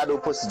same way I do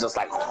pussy, just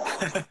like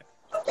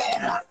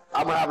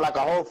I'm gonna have like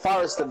a whole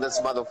forest in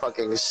this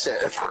motherfucking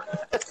shit.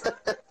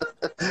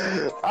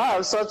 I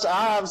have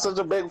such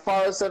a big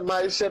forest in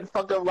my shit.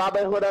 Fucking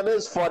Robin Hood and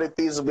his 40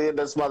 thieves will be in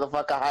this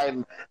motherfucker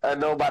hiding,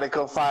 and nobody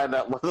can find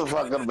that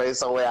motherfucker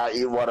based on where I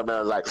eat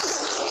watermelon. Like,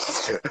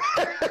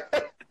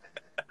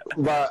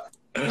 but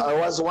it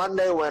was one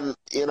day when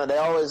they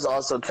always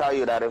also tell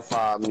you that if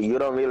you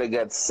don't really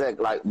get sick,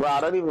 like bro,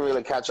 I don't even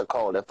really catch a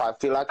cold. If I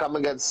feel like I'm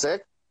gonna get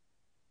sick,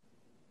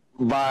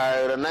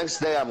 by the next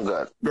day I'm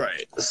good.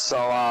 Right.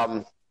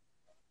 So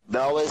they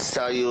always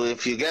tell you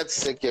if you get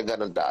sick, you're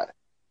gonna die.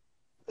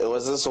 It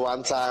was this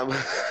one time.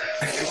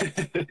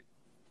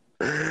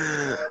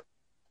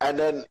 And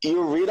then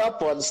you read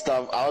up on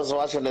stuff. I was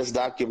watching this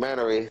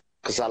documentary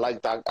because I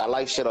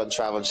like shit on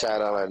Travel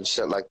Channel and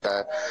shit like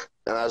that.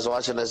 And I was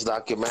watching this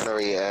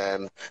documentary,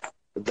 and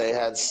they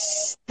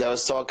was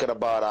talking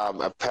about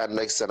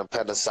appendix and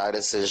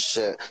appendicitis and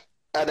shit.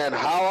 And then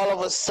how all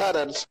of a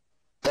sudden,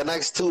 the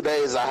next 2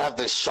 days, I have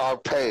this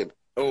sharp pain.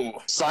 Oh.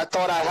 So I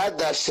thought I had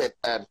that shit,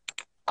 and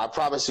I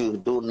promise you,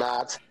 do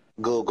not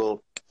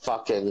Google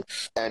fucking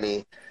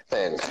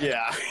anything.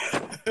 Yeah.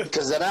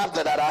 Because then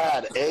after that, I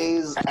had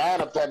AIDS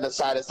and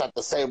appendicitis at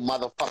the same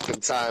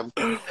motherfucking time.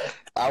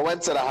 I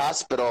went to the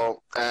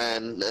hospital,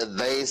 and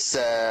they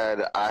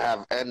said I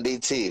have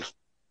NDT.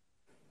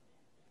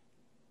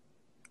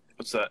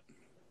 What's that?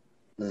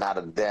 Not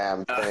a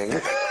damn thing.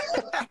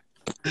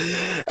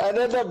 And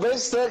then the bitch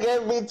still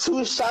gave me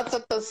 2 shots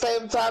at the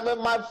same time in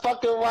my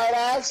fucking right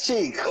ass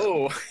cheek.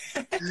 Oh.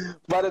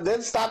 But it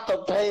didn't stop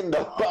the pain,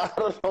 though. I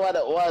don't know what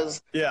it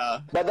was.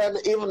 Yeah. But then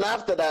even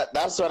after that,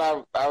 that's when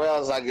I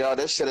realized, like, yo,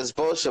 this shit is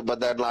bullshit.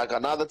 But then, like,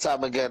 another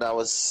time again, I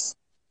was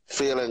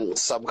feeling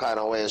some kind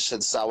of way and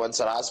shit, so I went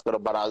to the hospital.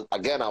 But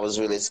I was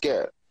really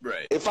scared.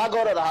 Right. If I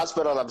go to the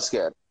hospital, I'm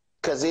scared.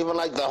 Because even,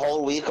 like, the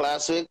whole week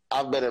last week,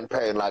 I've been in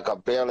pain. Like, I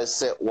barely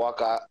sit,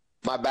 walk out.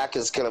 My back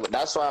is killing me.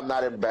 That's why I'm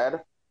not in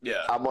bed.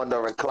 Yeah. I'm on the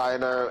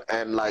recliner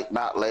and, like,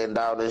 not laying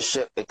down and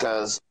shit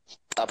because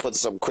I put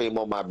some cream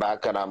on my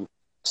back and I'm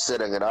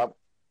sitting it up.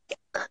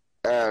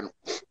 And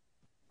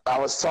I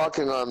was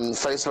talking on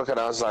Facebook and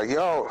I was like,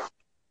 yo,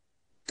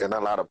 in a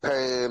lot of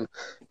pain.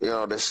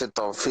 This shit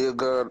don't feel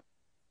good.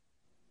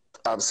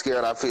 I'm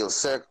scared. I feel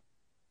sick.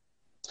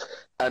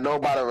 And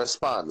nobody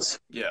responds.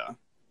 Yeah.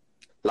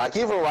 Like,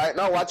 even right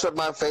now, watch what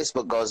my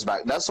Facebook goes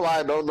back. That's why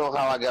I don't know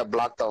how I get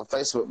blocked on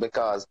Facebook,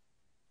 because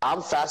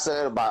I'm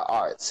fascinated by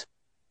art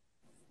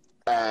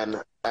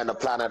and the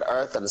planet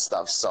Earth and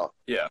stuff. So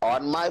yeah,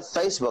 on my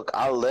Facebook,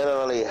 I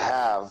literally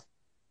have,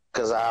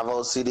 because I have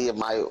OCD, and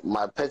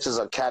my pictures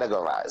are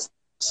categorized.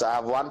 So I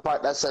have one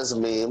part that says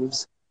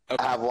memes.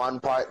 Okay. I have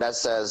one part that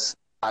says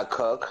I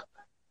cook.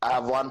 I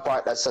have one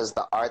part that says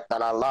the art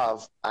that I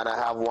love. And I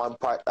have one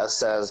part that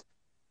says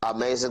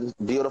amazing,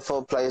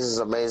 beautiful places,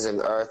 amazing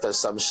Earth, or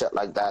some shit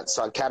like that.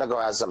 So I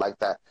categorize it like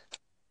that.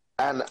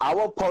 And I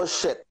will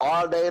post shit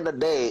all day in the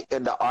day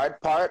in the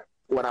art part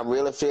when I'm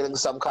really feeling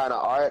some kind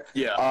of art.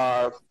 Yeah.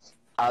 Or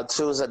I'll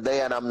choose a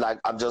day and I'm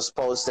just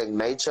posting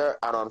nature.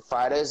 And on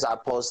Fridays, I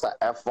post the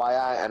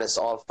FYI and it's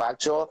all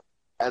factual.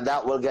 And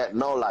that will get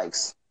no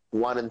likes,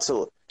 1 and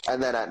 2.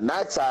 And then at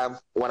nighttime,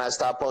 when I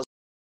start posting,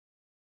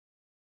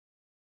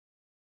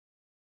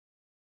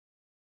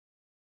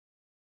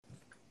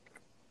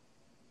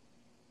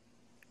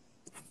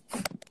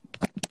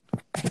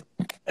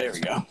 There we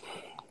go.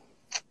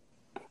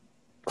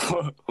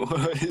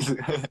 What is it?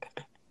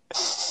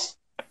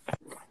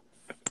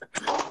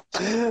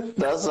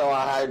 That's how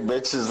I hide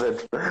bitches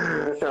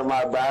in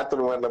my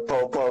bathroom when the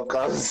popo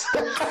comes.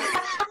 Yo,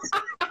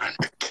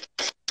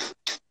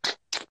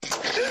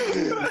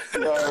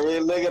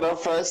 nigga, the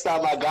first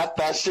time I got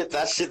that shit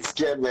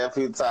scared me a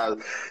few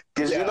times.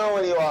 Because you know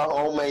when you're at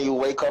home and you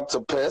wake up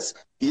to piss,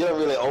 you don't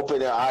really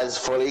open your eyes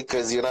fully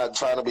because you're not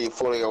trying to be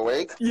fully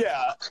awake.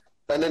 Yeah.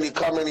 And then you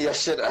come in your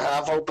shit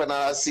half open and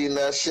I seen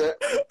that shit.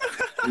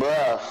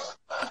 Bruh,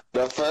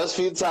 the first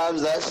few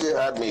times that shit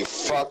had me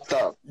fucked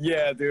up.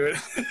 Yeah, dude.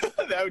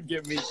 That would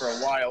get me for a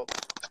while.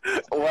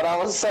 What I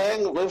was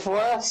saying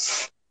before?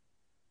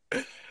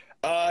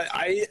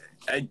 I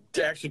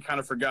actually kind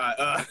of forgot.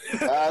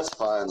 That's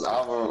fine.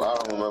 I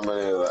don't remember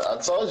any of that. I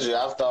told you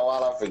after a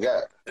while I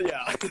forget.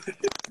 Yeah.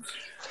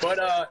 But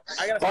I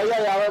got. Oh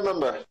yeah, I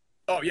remember.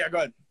 Oh yeah, go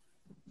ahead.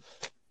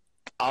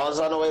 I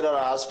was on the way to the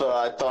hospital.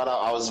 I thought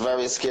I was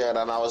very scared,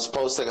 and I was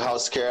posting how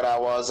scared I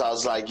was. I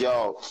was like,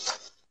 yo.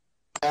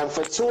 And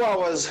for 2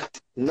 hours,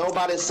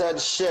 nobody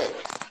said shit.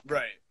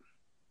 Right.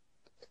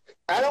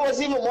 And it was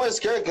even more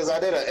scary because I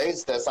did an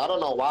AIDS test. I don't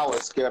know why I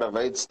was scared of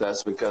AIDS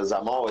test because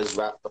I'm always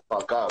wrapped the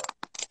fuck up.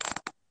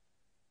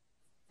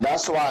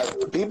 That's why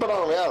people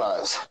don't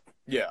realize.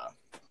 Yeah.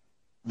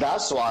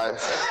 That's why.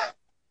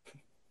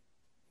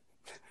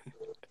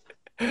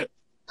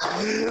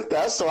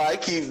 That's why I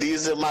keep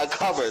these in my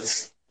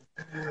cupboards.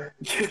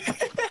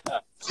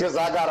 Because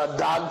I got a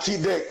donkey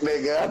dick,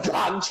 nigga. A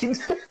donkey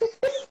dick.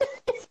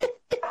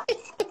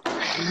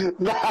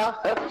 Nah,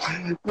 but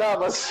it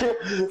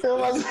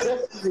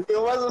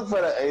wasn't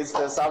for the AIDS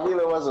test. I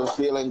really wasn't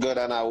feeling good,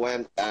 and I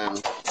went,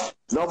 and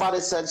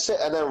nobody said shit.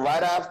 And then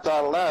right after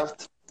I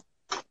left,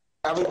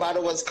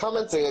 everybody was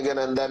commenting again,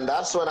 and then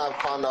that's when I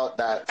found out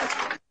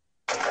that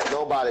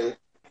nobody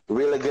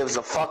really gives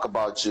a fuck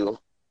about you.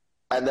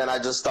 And then I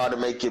just started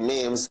making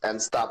memes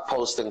and stopped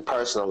posting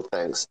personal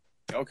things.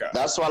 Okay.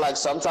 That's why, like,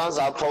 sometimes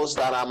I'll post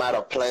that I'm at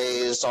a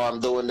place or I'm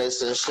doing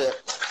this and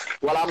shit.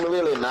 Well, I'm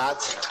really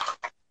not.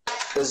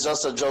 It's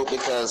just a joke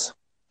because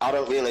I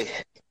don't really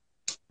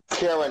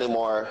care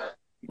anymore.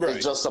 Right.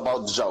 It's just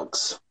about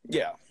jokes.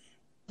 Yeah.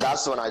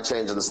 That's when I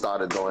changed and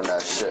started doing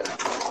that shit.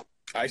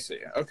 I see.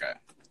 Okay.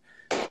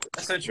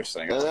 That's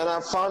interesting. And then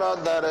I found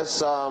out that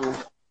it's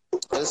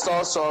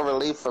also a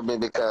relief for me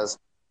because,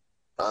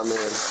 I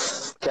mean,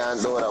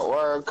 can't do it at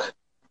work.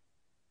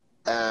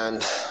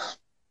 And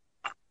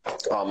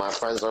all my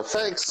friends are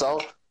fake, so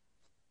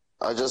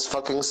I just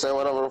fucking say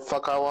whatever the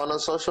fuck I want on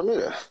social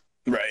media.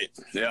 Right.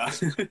 Yeah.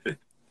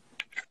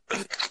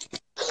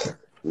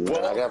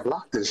 Well, I got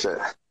blocked and shit.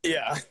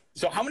 Yeah.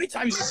 So how many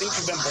times do you think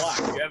you've been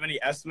blocked? Do you have any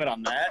estimate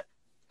on that?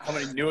 How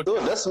many new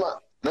accounts? Dude,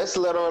 that's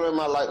literally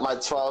my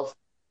 12th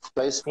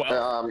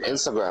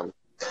Instagram.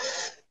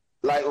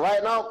 Like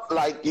right now,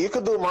 like you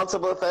could do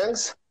multiple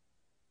things.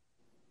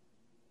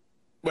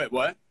 Wait,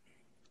 what?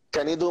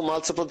 Can you do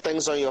multiple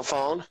things on your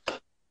phone?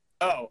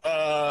 Oh,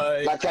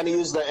 like can you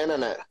use the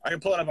internet? I can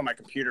pull it up on my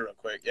computer real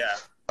quick. Yeah.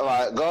 All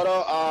right, go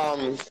to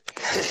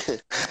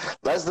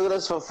let's do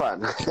this for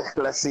fun.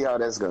 Let's see how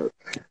this goes.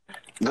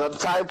 Go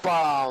type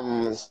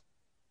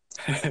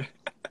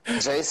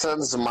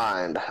Jason's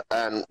mind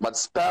but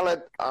spell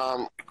it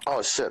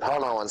oh shit,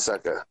 hold on 1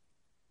 second.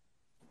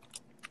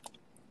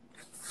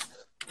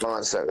 Hold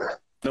on a second.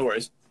 No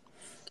worries.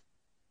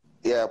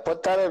 Yeah,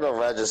 put that in the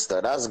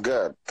register. That's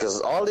good. Because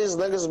all these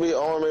niggas be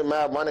owing me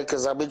mad money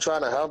because I be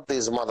trying to help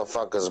these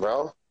motherfuckers,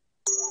 bro.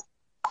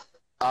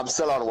 I'm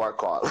still on work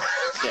call.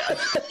 Yeah.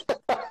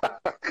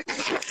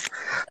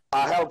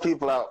 I help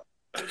people out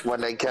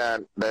when they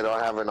can. They don't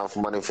have enough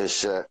money for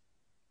shit.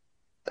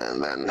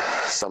 And then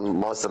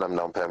most of them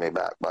don't pay me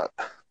back, but...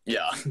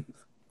 Yeah.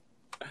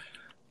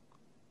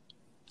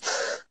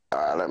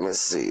 Alright, let me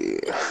see.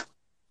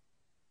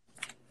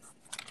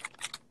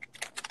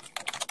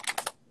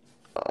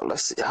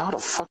 Let's see. How the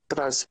fuck did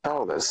I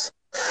spell this?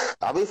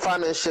 I'll be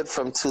finding shit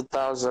from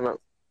 2000.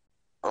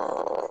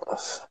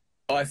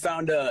 I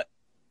found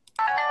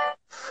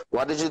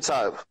What did you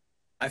type?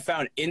 I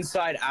found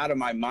Inside Out of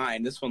My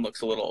Mind. This one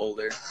looks a little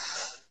older.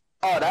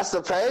 Oh, that's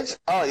the page?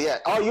 Oh, yeah.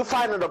 Oh, you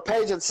finding the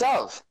page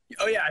itself?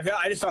 Oh, yeah.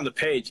 I just found the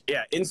page.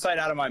 Yeah, Inside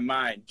Out of My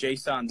Mind.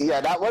 JSON.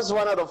 Yeah, that was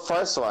one of the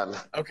first one.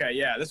 Okay,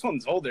 yeah. This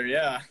one's older,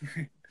 yeah.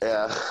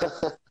 Yeah.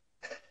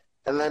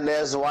 And then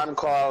there's one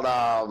called,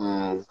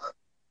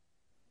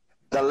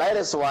 the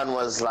latest one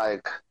was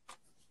like,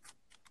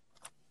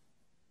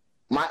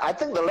 I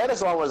think the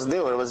latest one was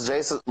new. It was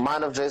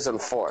Mind of Jason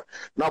 4.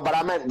 No, but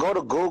I meant go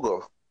to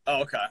Google.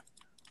 Oh, okay.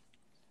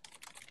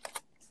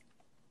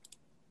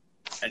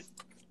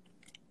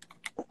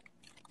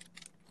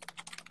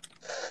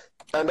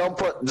 And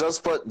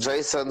just put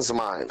Jason's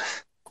mind.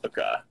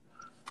 Okay.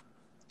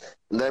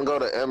 And then go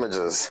to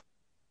images.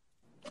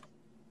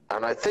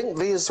 And I think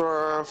these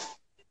were,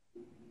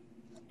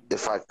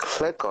 if I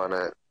click on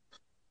it.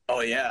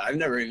 Oh yeah, I've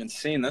never even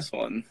seen this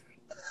one.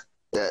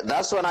 Yeah,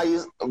 that's when I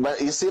use. But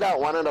you see that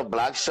one in the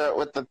black shirt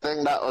with the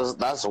thing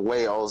that's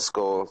way old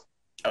school.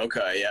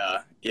 Okay,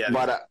 yeah, yeah.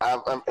 But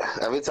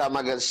every time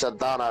I get shut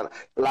down,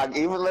 like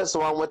even this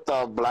one with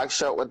the black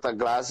shirt with the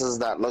glasses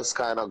that looks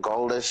kind of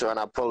goldish when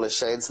I pull the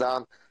shades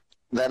down.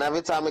 Then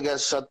every time it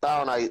gets shut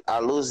down, I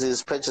lose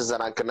these pictures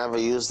and I can never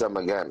use them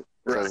again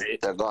because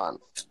they're gone.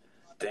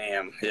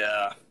 Damn,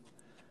 yeah.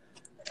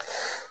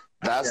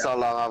 That's how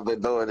long I've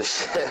been doing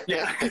this shit.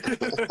 Yeah.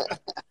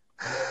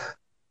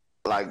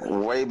 Like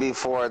way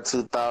before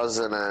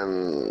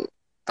 2013.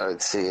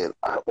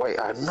 Wait,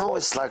 I know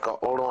it's like an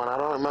old one. I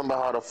don't remember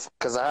how to,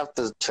 because I have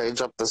to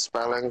change up the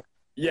spelling.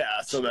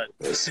 Yeah, so that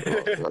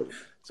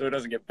so it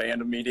doesn't get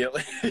banned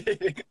immediately.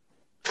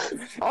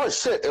 Oh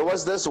shit! It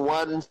was this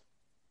one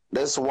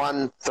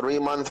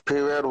 3-month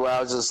period where I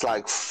was just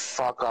like,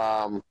 fuck,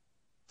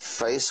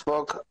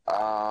 Facebook,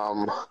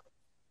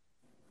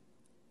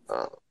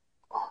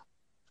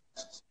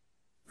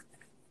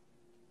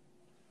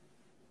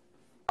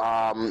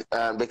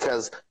 and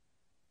because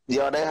they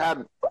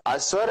had, I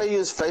swear they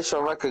use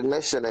facial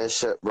recognition and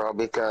shit, bro,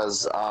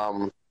 because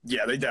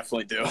yeah, they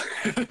definitely do.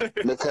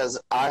 because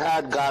I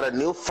had got a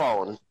new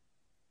phone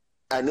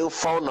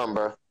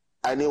number,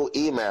 a new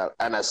email,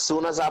 and as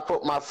soon as I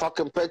put my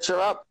fucking picture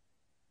up,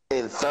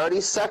 in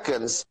 30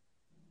 seconds,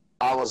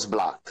 I was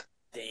blocked.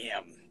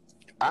 Damn.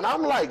 And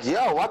I'm like,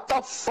 yo, what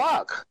the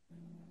fuck?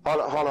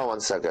 Hold on 1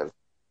 second.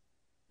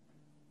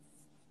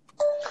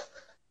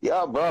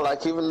 Yeah, bro,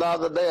 like even the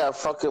other day, I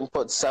fucking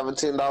put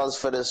 $17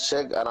 for this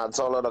chick, and I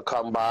told her to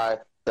come by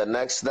the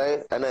next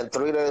day. And then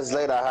 3 days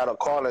later, I had a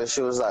call, and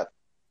she was like,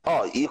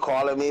 oh, you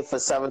calling me for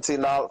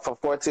 $17, for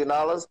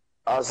 $14?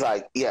 I was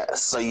like, yeah,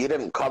 so you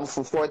didn't come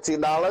for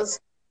 $14?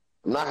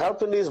 I'm not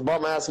helping these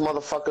bum-ass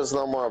motherfuckers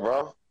no more,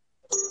 bro.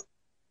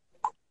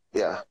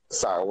 Yeah,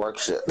 sorry, work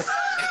shit.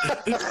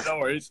 No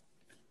worries.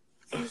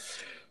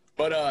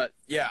 But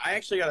yeah, I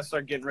actually got to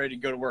start getting ready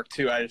to go to work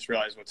too. I just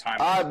realized what time.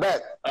 I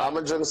bet. I'm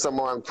gonna drink some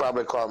more and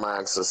probably call my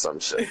ex or some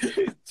shit.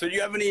 So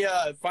you have any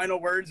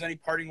final words? Any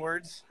parting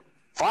words?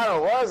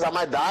 Final words? Am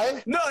I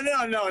dying? No.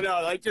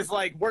 Like just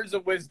like words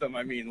of wisdom.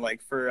 I mean,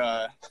 like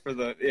for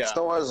the yeah.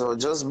 So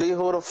just be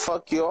who the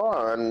fuck you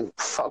are and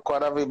fuck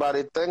what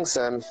everybody thinks,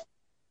 and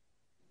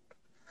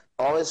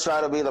always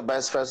try to be the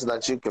best person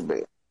that you can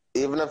be.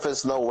 Even if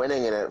it's no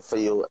winning in it for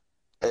you,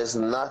 it's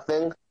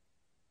nothing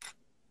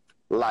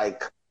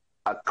like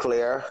a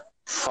clear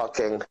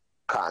fucking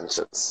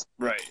conscience.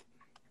 Right.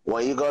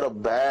 When you go to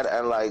bed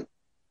and like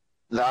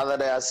the other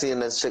day I seen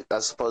this chick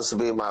that's supposed to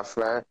be my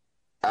friend,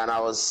 and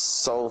I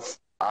was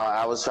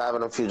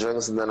having a few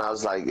drinks, and then I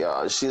was like,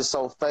 yo, she's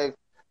so fake.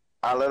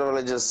 I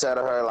literally just said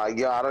to her like,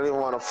 yo, I don't even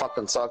want to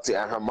fucking talk to you.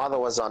 And her mother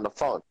was on the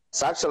phone.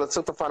 So actually I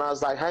took the phone. I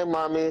was like, hey,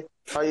 mommy,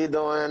 how you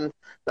doing?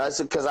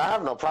 That's because I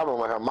have no problem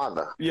with her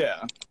mother.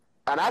 Yeah.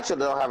 And I actually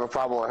don't have a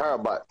problem with her,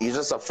 but you're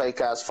just a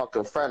fake-ass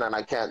fucking friend, and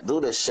I can't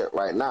do this shit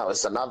right now.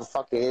 It's another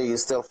fucking year, you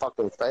still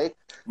fucking fake.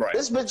 Right.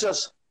 This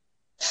bitch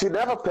she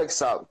never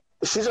picks up.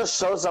 She just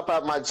shows up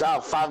at my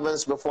job 5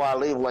 minutes before I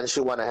leave when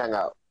she want to hang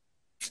out.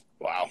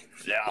 Wow.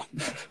 Yeah.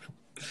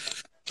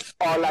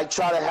 Or like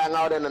try to hang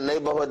out in the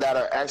neighborhood that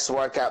her ex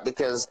work at,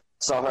 because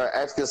so her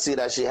ex can see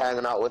that she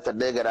hanging out with a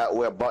nigga that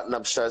wear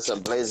button-up shirts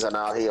and blazing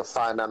out here,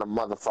 find out a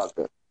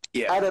motherfucker.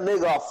 Yeah. And a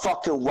nigga a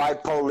fucking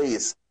white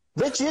police.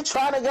 Bitch, you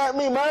trying to get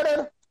me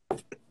murdered?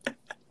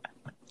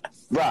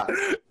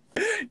 Bruh.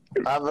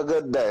 Have a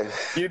good day.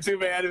 You too,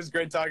 man. It was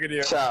great talking to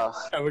you. Ciao.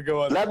 Have a good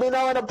one. Let me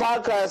know when the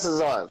podcast is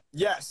on.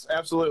 Yes,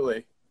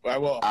 absolutely. I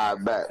will. I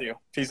bet. See you.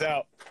 Peace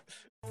out.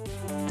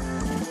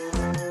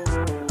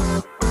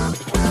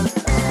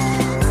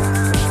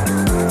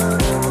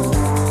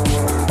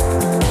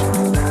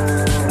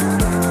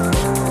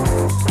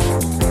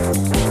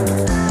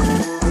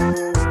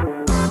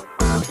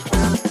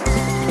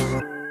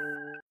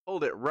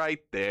 Hold it right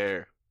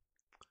there.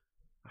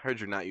 I heard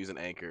you're not using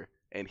Anchor,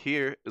 and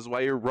here is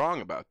why you're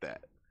wrong about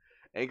that.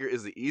 Anchor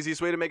is the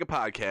easiest way to make a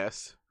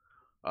podcast.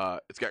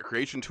 It's got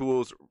creation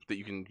tools that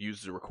you can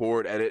use to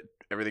record, edit,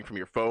 everything from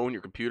your phone,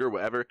 your computer,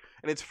 whatever.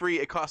 And it's free.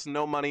 It costs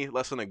no money,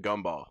 less than a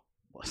gumball.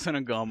 Less than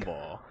a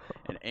gumball.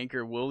 And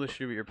Anchor will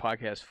distribute your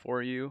podcast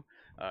for you.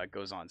 It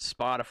goes on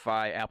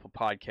Spotify, Apple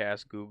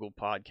Podcasts, Google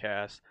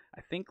Podcasts,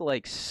 I think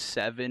like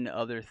 7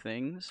 other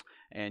things.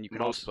 And you can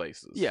most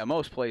places. Yeah,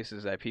 most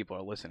places that people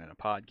are listening to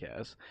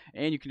podcasts.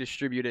 And you can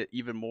distribute it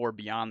even more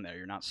beyond there.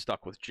 You're not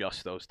stuck with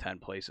just those 10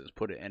 places.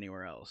 Put it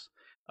anywhere else.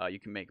 You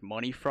can make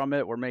money from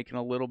it. We're making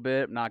a little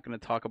bit. I'm not going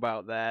to talk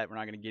about that. We're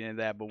not going to get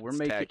into that, but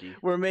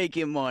we're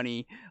making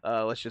money.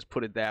 Let's just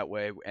put it that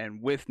way.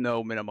 And with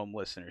no minimum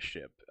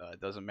listenership. It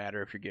doesn't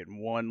matter if you're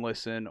getting 1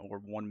 listen or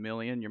 1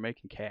 million. You're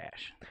making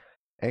cash.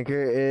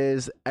 Anchor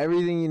is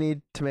everything you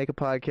need to make a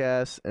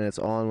podcast, and it's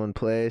all in one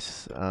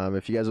place.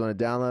 If you guys want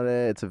to download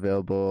it, it's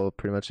available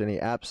pretty much any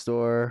app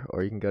store,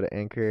 or you can go to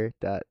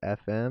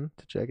anchor.fm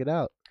to check it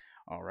out.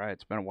 All right.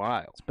 It's been a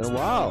while. It's been a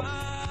while.